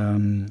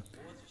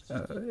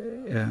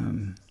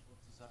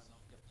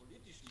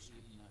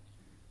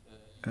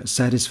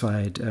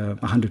satisfied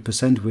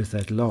 100% with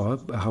that law.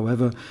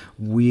 However,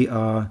 we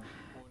are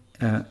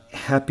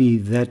happy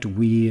that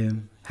we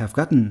have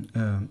gotten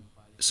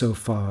so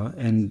far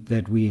and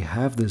that we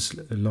have this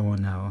law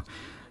now,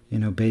 you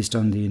know, based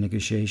on the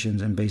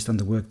negotiations and based on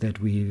the work that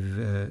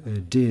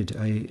we've did.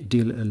 I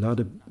deal a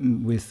lot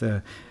with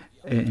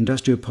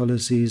industrial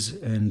policies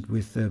and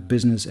with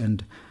business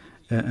and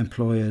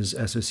employers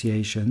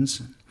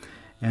associations,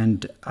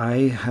 and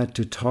I had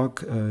to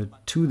talk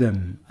to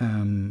them.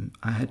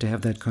 I had to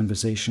have that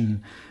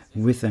conversation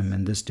with them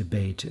in this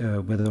debate,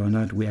 whether or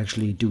not we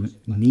actually do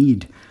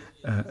need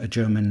a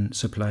German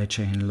supply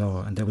chain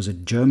law. And there was a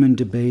German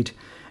debate,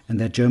 and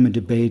that German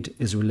debate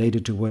is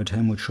related to what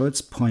Helmut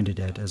Scholz pointed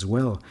at as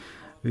well.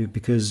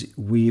 because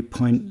we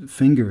point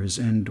fingers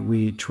and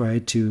we try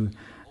to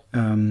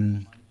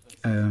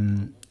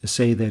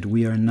say that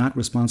we are not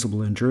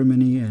responsible in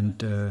Germany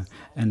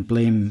and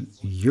blame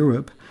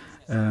Europe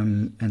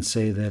and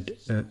say that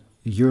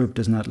Europe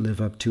does not live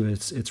up to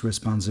its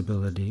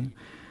responsibility.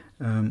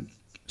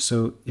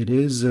 So it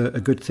is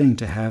a good thing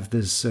to have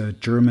this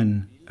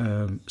German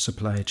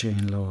supply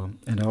chain law.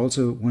 And I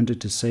also wanted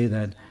to say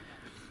that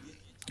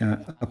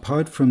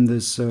apart from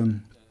this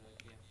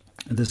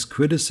this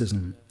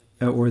criticism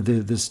or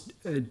this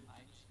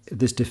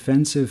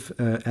defensive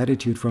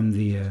attitude from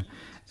the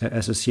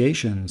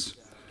associations,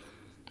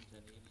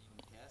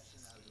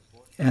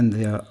 and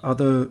there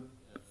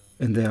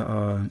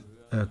are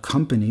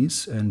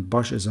companies, and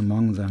Bosch is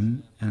among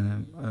them,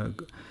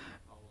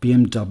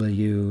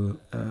 BMW,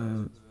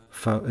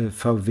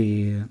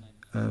 VW,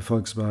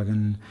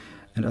 Volkswagen,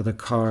 and other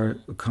car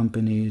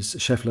companies,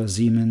 Schaeffler,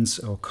 Siemens,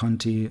 or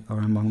Conti are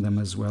among them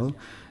as well.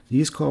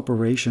 These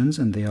corporations,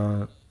 and they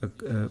are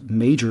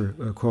major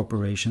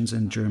corporations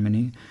in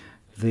Germany,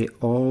 they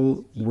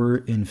all were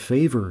in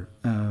favor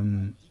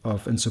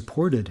of and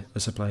supported a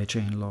supply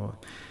chain law.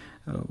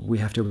 We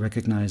have to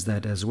recognize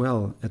that as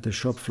well at the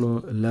shop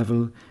floor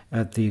level,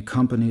 at the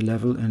company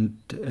level, and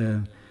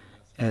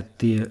at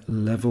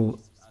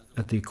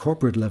the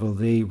corporate level,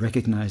 they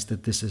recognize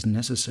that this is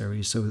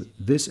necessary. So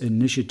this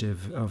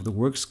initiative of the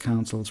works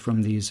councils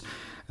from these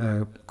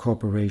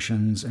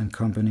corporations and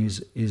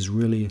companies is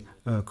really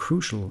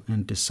crucial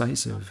and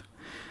decisive.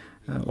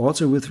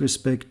 Also with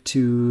respect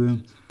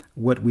to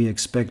what we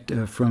expect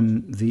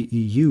from the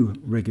EU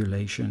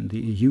regulation, the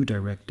EU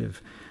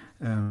directive.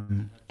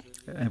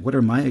 What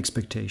are my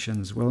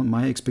expectations? Well,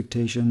 my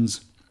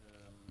expectations,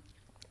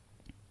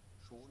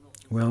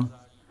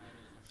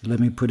 let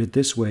me put it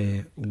this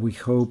way. We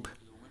hope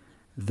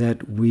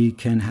that we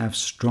can have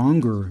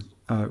stronger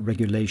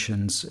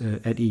regulations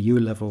at EU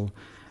level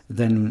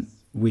than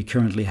we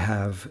currently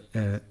have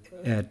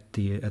at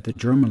the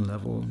German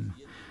level.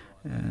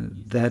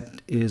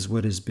 That is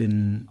what has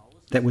been.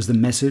 That was the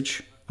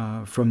message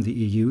from the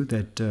EU,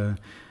 that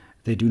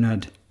they do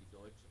not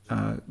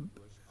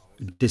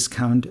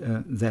discount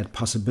that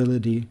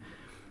possibility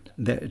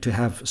to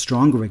have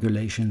stronger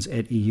regulations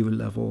at EU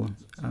level.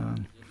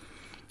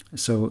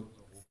 So,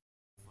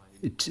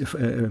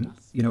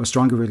 a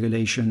stronger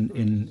regulation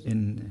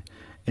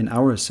in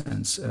our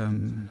sense,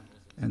 and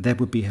that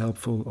would be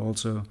helpful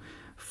also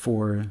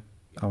for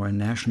our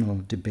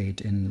national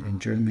debate in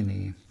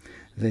Germany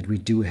that we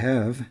do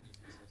have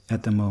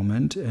at the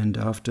moment. And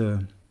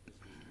after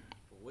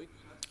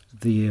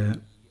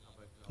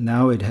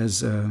now it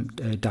has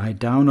died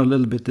down a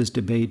little bit, this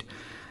debate,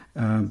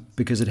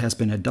 because it has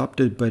been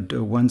adopted, but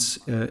once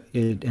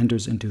it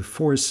enters into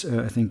force,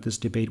 I think this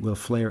debate will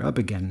flare up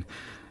again.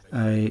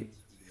 I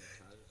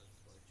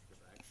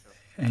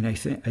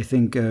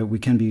think we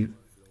can be,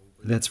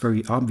 that's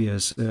very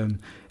obvious.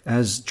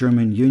 As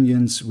German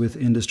unions with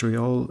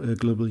IndustriALL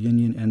Global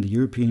Union and the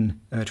European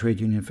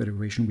Trade Union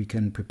Federation, we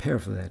can prepare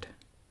for that.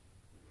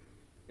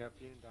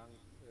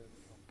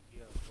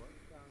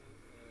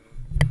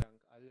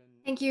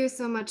 Thank you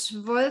so much,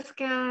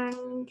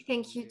 Wolfgang.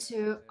 Thank you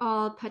to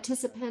all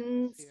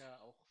participants.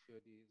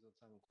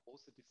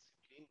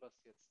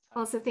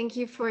 Also, thank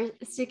you for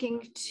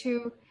sticking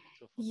to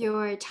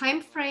your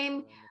time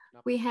frame.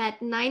 We had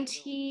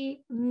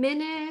 90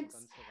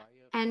 minutes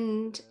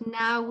and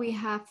now we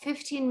have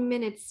 15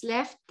 minutes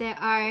left. There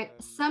are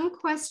some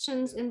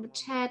questions in the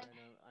chat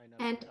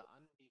and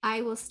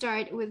I will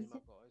start with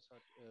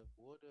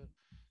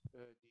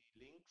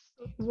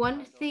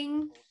one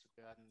thing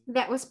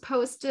that was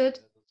posted.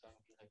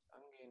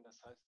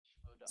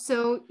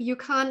 So you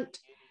can't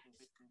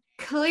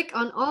click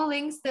on all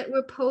links that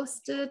were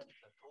posted.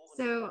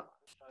 So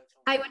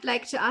I would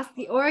like to ask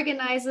the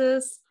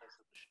organizers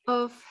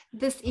of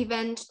this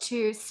event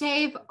to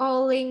save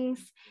all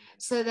links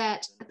so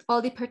that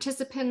all the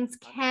participants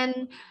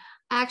can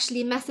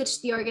actually message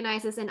the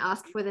organizers and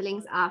ask for the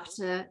links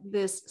after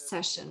this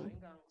session.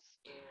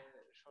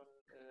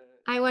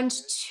 I want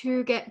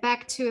to get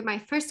back to my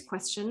first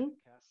question,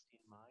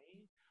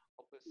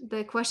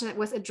 the question that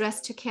was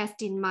addressed to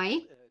Kerstin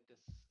May.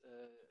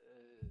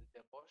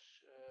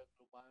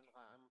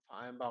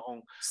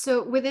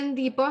 So within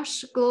the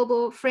Bosch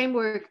Global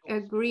Framework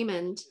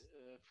Agreement,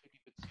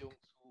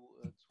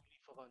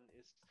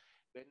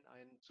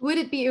 would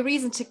it be a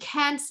reason to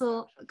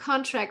cancel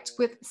contracts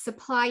with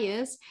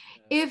suppliers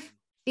if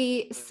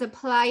the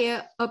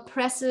supplier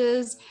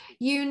oppresses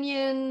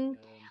union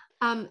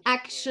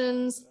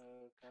actions,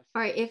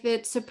 or if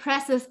it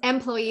suppresses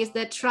employees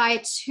that try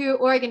to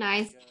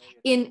organize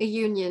in a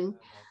union?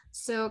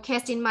 So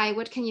Kerstin May,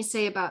 what can you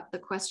say about the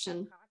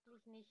question?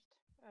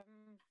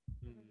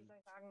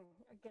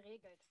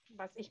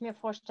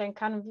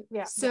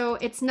 So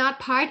it's not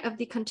part of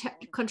the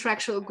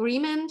contractual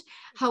agreement.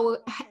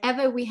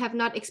 However, we have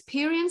not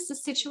experienced the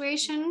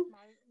situation.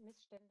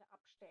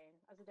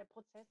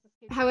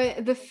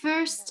 However, the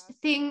first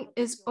thing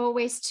is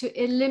always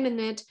to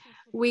eliminate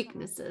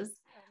weaknesses.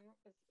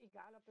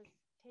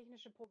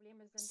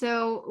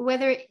 So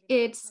whether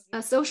it's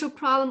a social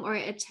problem or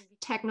a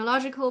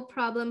technological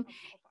problem,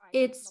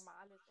 it's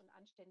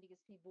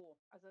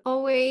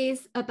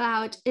always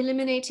about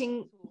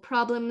eliminating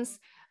problems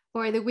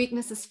or the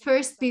weaknesses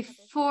first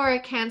before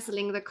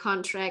canceling the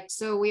contract.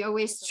 So we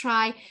always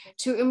try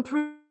to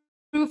improve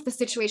the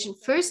situation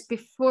first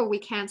before we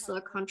cancel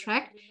a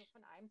contract,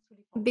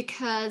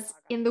 because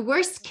in the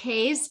worst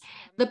case,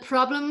 the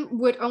problem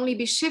would only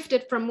be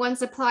shifted from one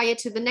supplier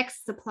to the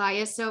next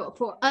supplier. So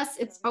for us,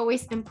 it's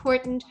always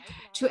important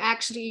to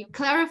actually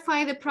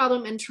clarify the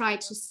problem and try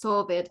to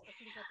solve it.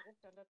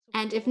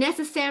 And if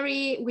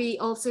necessary, we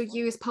also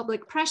use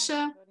public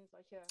pressure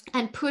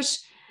and push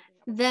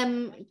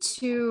them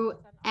to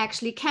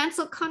actually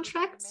cancel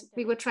contracts.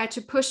 We would try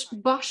to push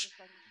Bosch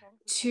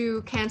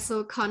to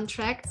cancel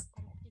contracts.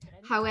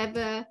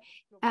 However,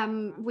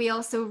 we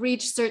also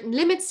reach certain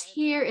limits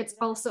here. It's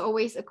also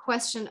always a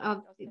question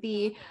of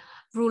the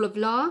rule of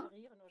law.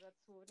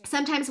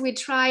 Sometimes we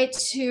try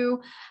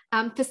to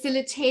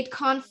facilitate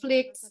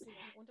conflicts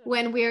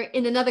when we're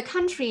in another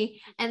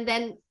country, and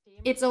then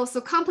it's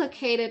also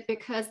complicated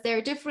because there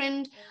are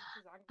different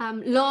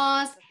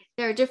laws,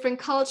 there are different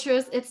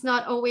cultures. It's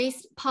not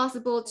always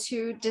possible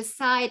to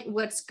decide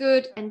what's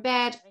good and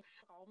bad,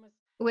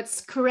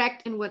 what's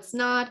correct and what's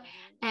not.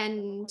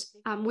 And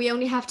we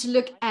only have to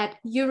look at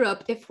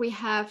Europe if we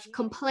have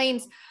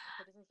complaints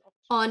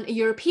on a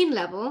European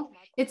level.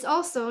 It's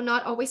also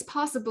not always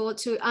possible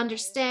to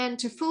understand,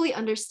 to fully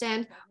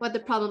understand what the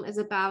problem is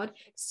about.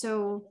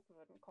 So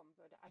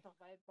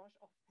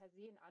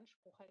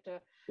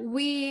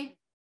we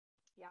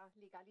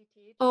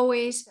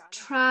always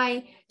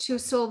try to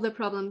solve the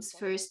problems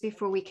first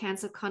before we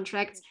cancel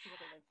contracts.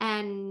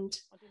 And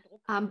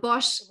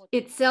Bosch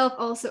itself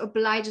also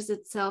obliges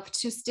itself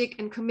to stick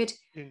and commit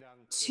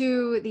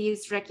to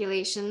these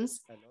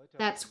regulations.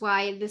 That's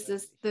why this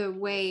is the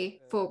way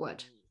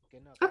forward.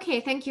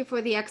 Okay, thank you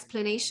for the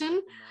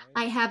explanation.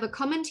 I have a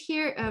comment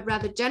here, a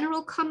rather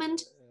general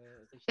comment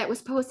that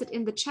was posted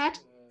in the chat.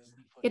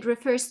 It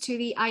refers to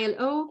the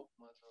ILO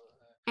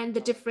and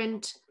the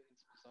different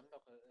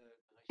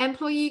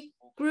employee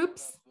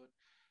groups.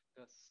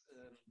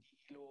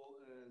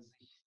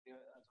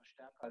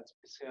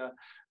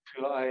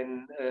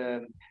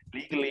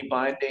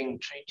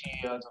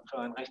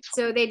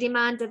 So they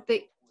demand that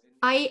the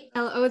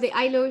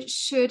ILO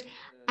should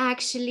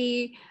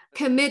actually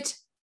commit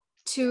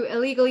to a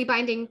legally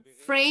binding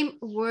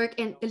framework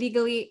and a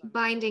legally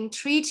binding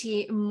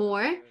treaty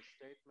more.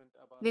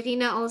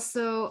 Verena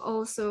also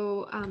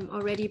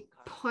already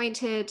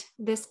pointed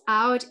this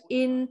out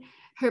in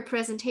her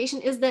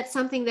presentation. Is that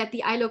something that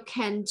the ILO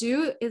can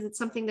do? Is it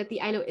something that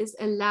the ILO is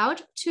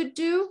allowed to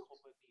do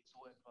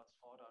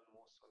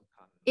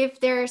if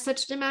there are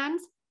such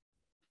demands?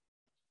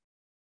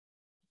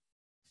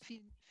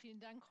 Vielen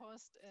Dank,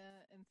 Horst,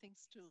 and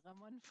thanks to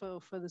Ramon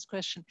for this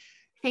question.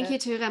 Thank you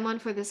to Ramon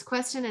for this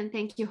question, and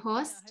thank you,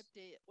 Horst.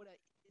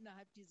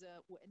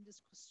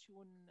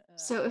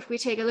 So if we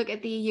take a look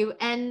at the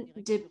UN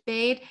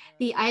debate,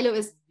 the ILO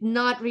is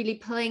not really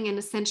playing an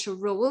essential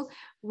role.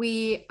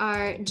 We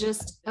are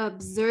just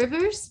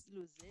observers.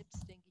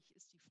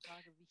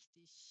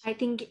 I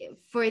think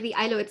for the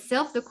ILO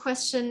itself, the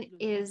question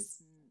is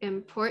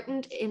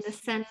important in the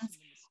sense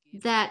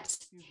that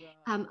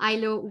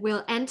ILO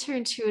will enter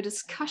into a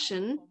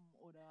discussion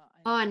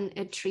on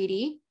a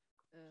treaty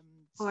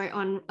or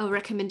on a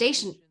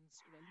recommendation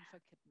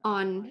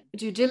on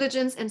due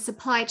diligence and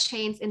supply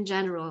chains in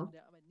general.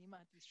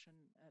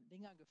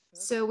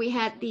 So we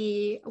had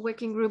the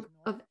working group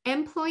of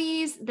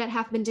employees that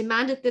have been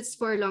demanded this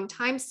for a long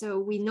time, so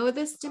we know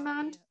this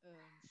demand.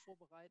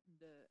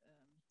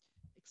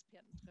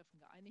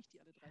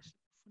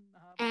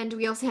 And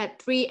we also had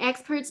 3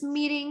 experts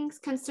meetings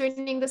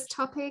concerning this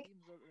topic.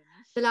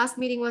 The last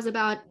meeting was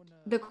about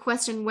the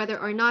question whether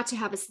or not to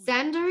have a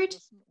standard.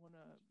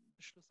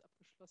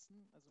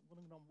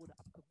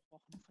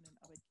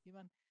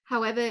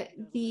 However,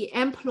 the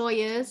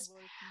employers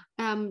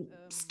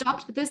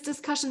stopped this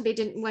discussion. They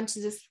didn't want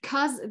to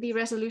discuss the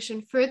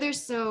resolution further,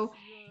 so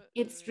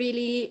it's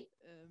really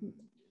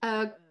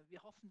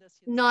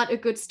not a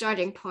good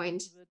starting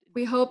point.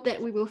 We hope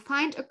that we will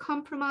find a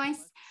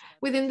compromise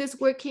within this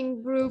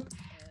working group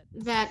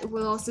that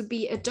will also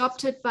be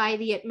adopted by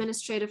the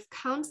Administrative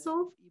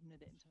Council.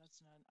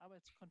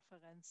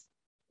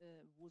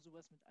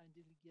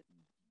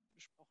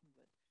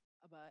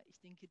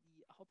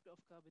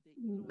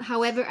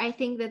 However, I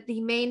think that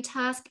the main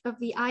task of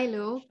the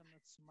ILO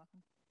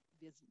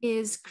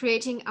is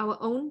creating our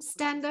own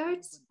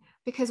standards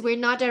because we're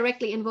not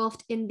directly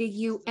involved in the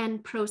UN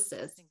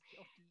process.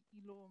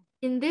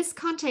 In this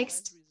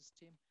context,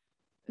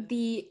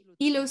 the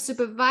ILO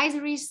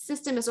supervisory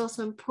system is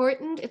also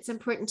important. It's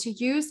important to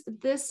use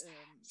this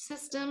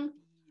system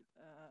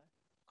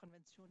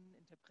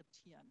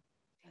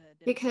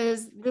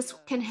because this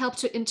can help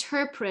to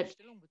interpret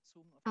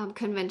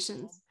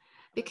conventions,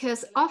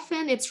 because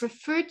often it's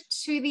referred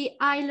to the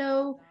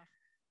ILO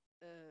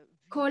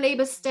core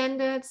labor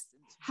standards.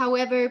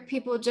 However,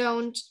 people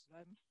don't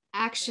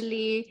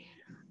actually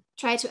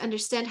try to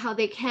understand how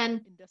they can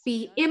be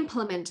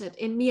implemented.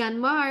 In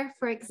Myanmar,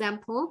 for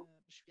example,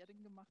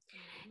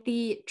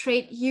 the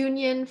trade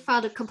union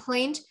filed a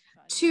complaint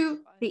to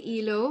the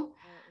ILO.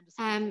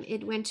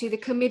 It went to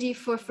the Committee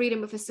for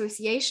Freedom of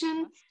Association.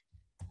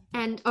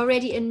 And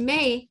already in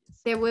May,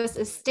 there was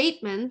a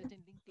statement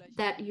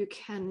that you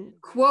can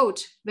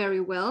quote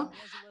very well.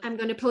 I'm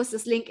going to post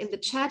this link in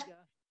the chat,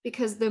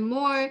 because the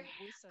more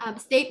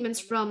statements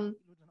from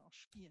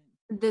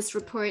this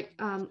report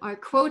are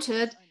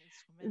quoted,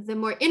 the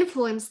more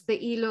influence the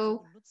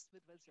ILO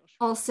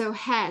also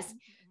has.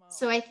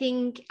 So I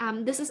think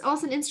this is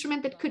also an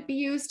instrument that could be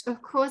used. Of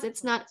course,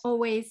 it's not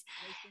always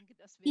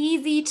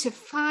easy to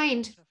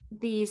find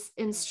these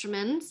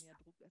instruments.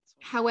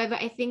 However,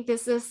 I think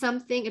this is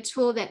something, a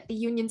tool that the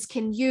unions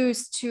can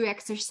use to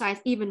exercise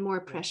even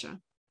more pressure.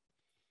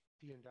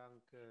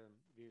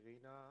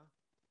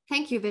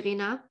 Thank you,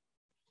 Verena.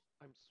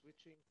 I'm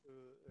switching to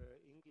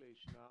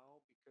English now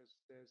because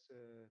there's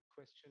a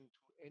question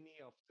to any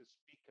of the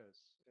speakers,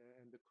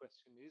 and the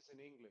question is in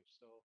English.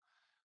 So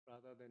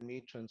rather than me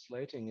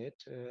translating it,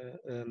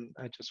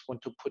 I just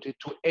want to put it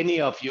to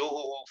any of you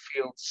who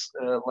feels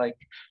like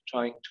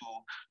trying to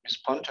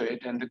respond to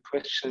it. And the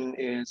question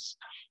is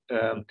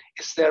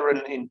there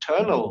an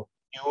internal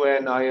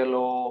UN,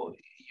 ILO,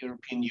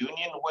 European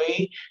Union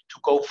way to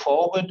go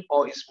forward,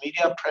 or is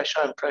media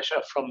pressure and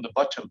pressure from the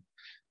bottom,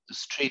 the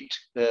street,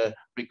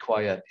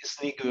 required? Is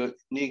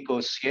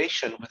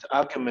negotiation with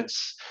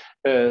arguments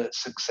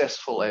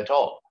successful at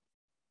all?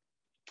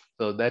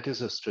 So that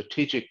is a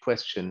strategic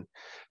question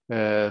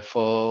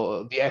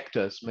for the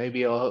actors,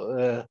 maybe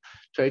on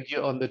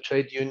the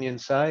trade union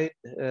side.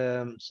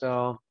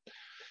 So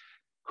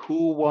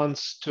who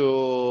wants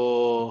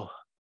to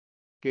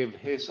give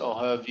his or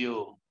her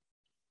view?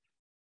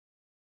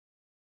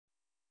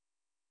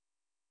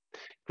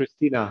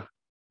 Christina.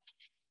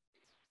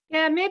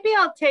 Yeah, maybe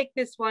I'll take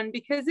this one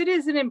because it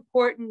is an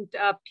important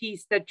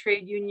piece that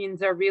trade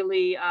unions are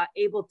really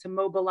able to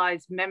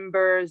mobilize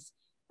members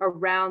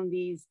around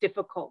these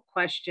difficult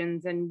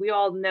questions. And we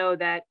all know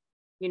that,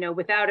 you know,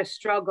 without a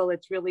struggle,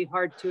 it's really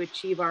hard to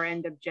achieve our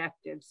end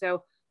objective.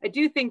 So I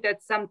do think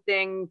that's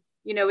something,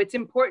 you know, it's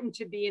important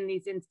to be in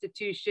these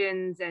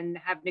institutions and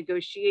have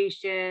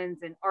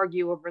negotiations and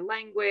argue over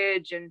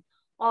language and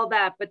all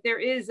that. But there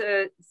is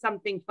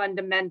something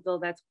fundamental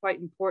that's quite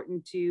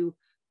important to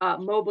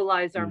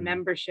mobilize our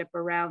membership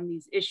around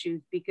these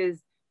issues,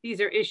 because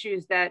these are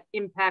issues that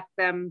impact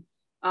them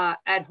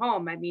at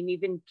home. I mean,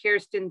 even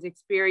Kirsten's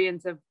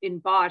experience in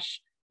Bosch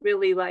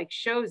really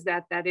shows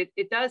that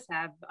it does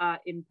have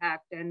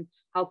impact, and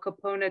how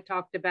Kapona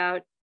talked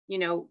about, you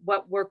know,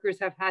 what workers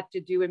have had to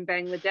do in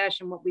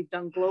Bangladesh and what we've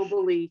done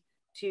globally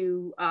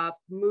to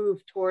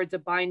move towards a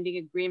binding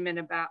agreement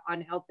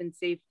on health and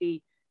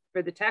safety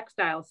for the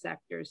textile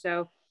sector.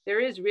 So there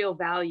is real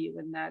value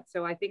in that.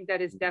 So I think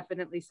that is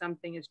definitely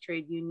something as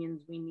trade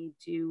unions we need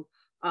to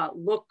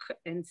look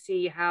and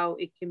see how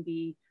it can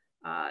be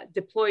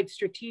deployed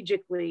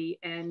strategically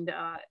and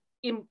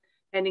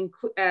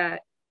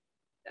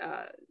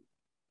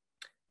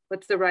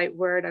what's the right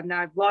word?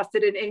 I've lost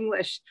it in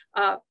English.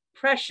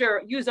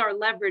 Pressure, use our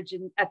leverage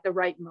at the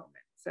right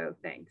moment. So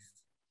thanks.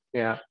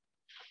 Yeah.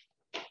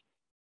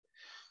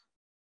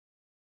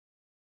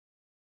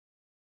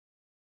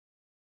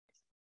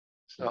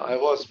 So I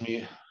was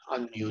muted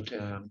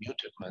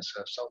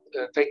myself. So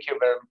thank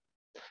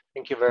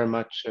you very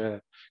much,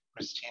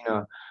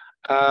 Christina.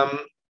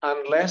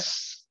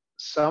 Unless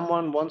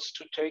someone wants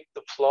to take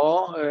the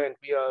floor, and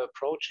we are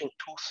approaching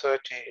 2:30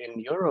 in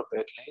Europe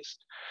at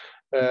least,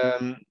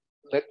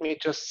 let me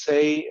just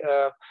say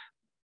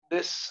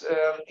this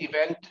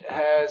event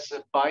has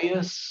a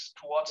bias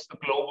towards the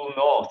global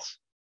north.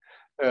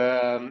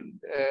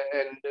 And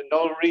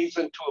no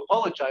reason to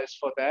apologize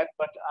for that,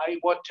 but I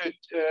wanted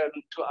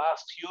to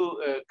ask you,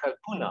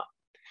 Kalpuna,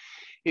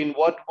 in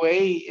what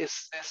way is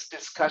this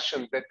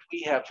discussion that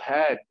we have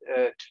had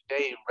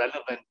today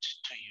relevant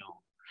to you?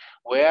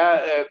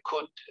 Where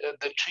could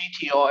the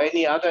treaty or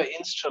any other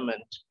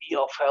instrument be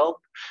of help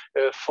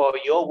for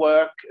your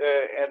work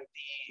and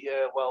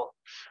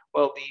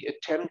the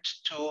attempt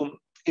to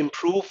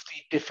improve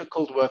the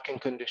difficult working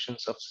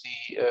conditions of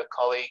the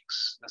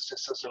colleagues, the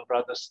sisters and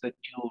brothers that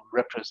you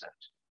represent?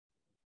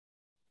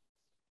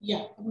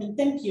 Yeah, I mean,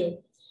 thank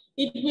you.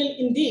 It will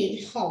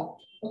indeed help.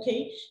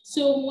 Okay,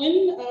 so when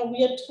we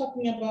are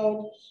talking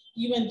about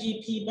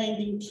UNGP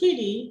binding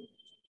treaty,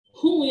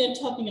 who we are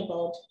talking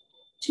about?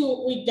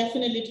 We're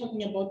definitely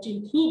talking about to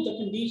improve the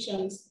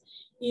conditions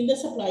in the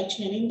supply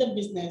chain, in the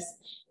business,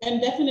 and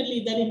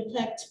definitely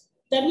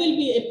that will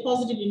be a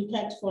positive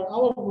impact for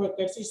our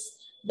workers if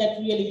that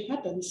really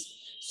happens.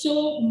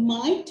 So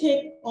my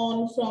take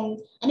on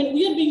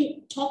we have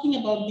been talking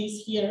about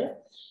this here,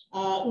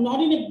 not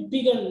in a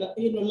bigger,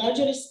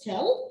 larger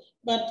scale,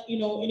 but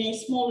in a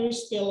smaller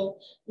scale,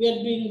 we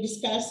have been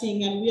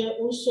discussing, and we are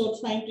also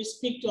trying to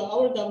speak to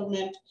our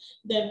government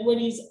that what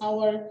is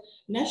our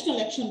national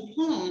action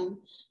plan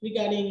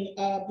regarding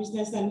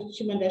business and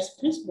human rights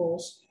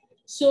principles.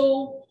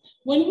 So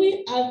when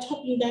we are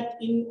talking that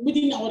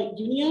within our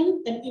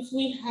union, and if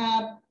we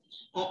have,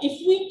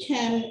 if we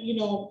can,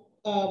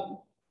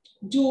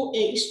 do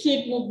a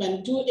straight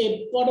movement, do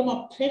a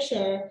bottom-up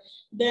pressure,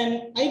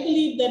 then I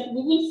believe that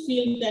we will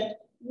feel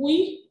that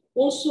we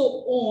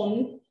also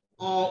own,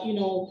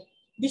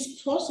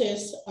 this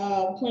process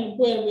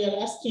where we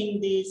are asking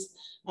this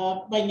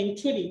binding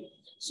treaty.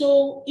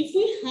 So if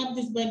we have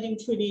this binding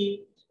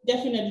treaty,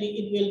 definitely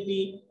it will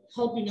be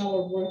helping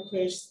our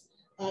workers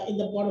in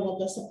the bottom of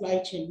the supply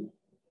chain.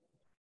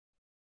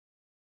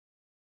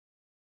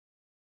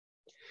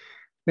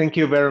 Thank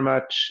you very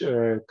much,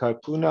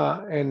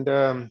 Kalpuna.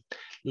 And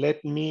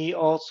let me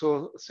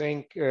also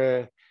thank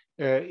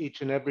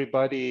each and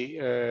everybody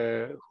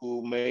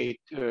who made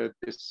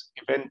this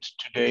event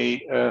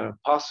today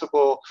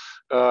possible.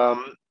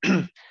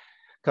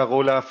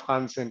 Carola,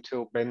 Franz, and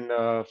Tilben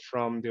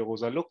from the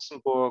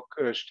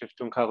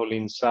Rosa-Luxemburg-Stiftung,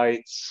 Caroline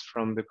Seitz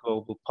from the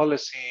Global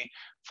Policy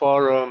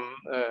Forum,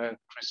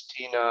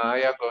 Christina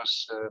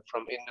Ayagos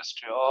from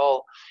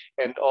IndustriALL,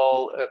 and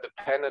all the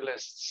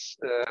panelists.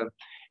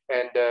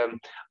 And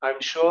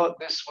I'm sure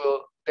this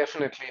will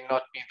definitely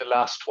not be the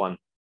last one.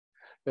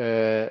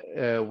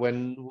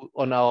 When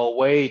on our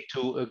way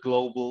to a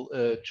global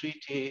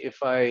treaty,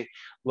 if I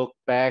look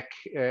back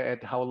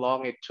at how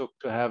long it took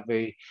to have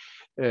a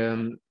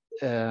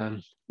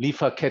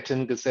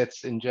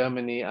Lieferkettengesetz in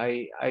Germany,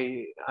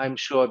 I'm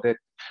sure that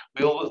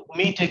we'll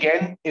meet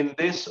again in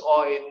this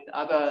or in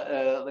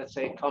other, let's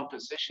say,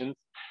 compositions.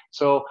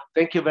 So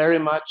thank you very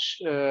much.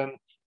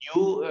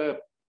 You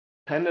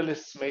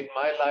panelists made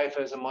my life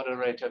as a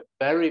moderator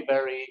very,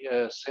 very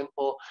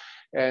simple.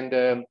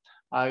 And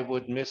I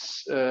would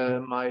miss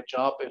my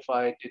job if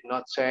I did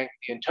not thank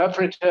the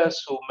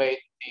interpreters who made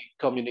the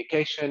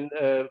communication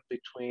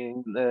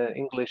between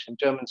English and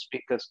German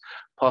speakers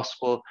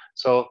possible.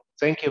 So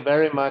thank you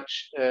very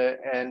much.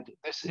 And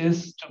this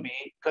is to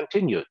be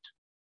continued.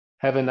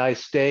 Have a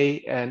nice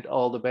day and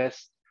all the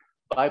best.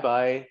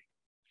 Bye-bye.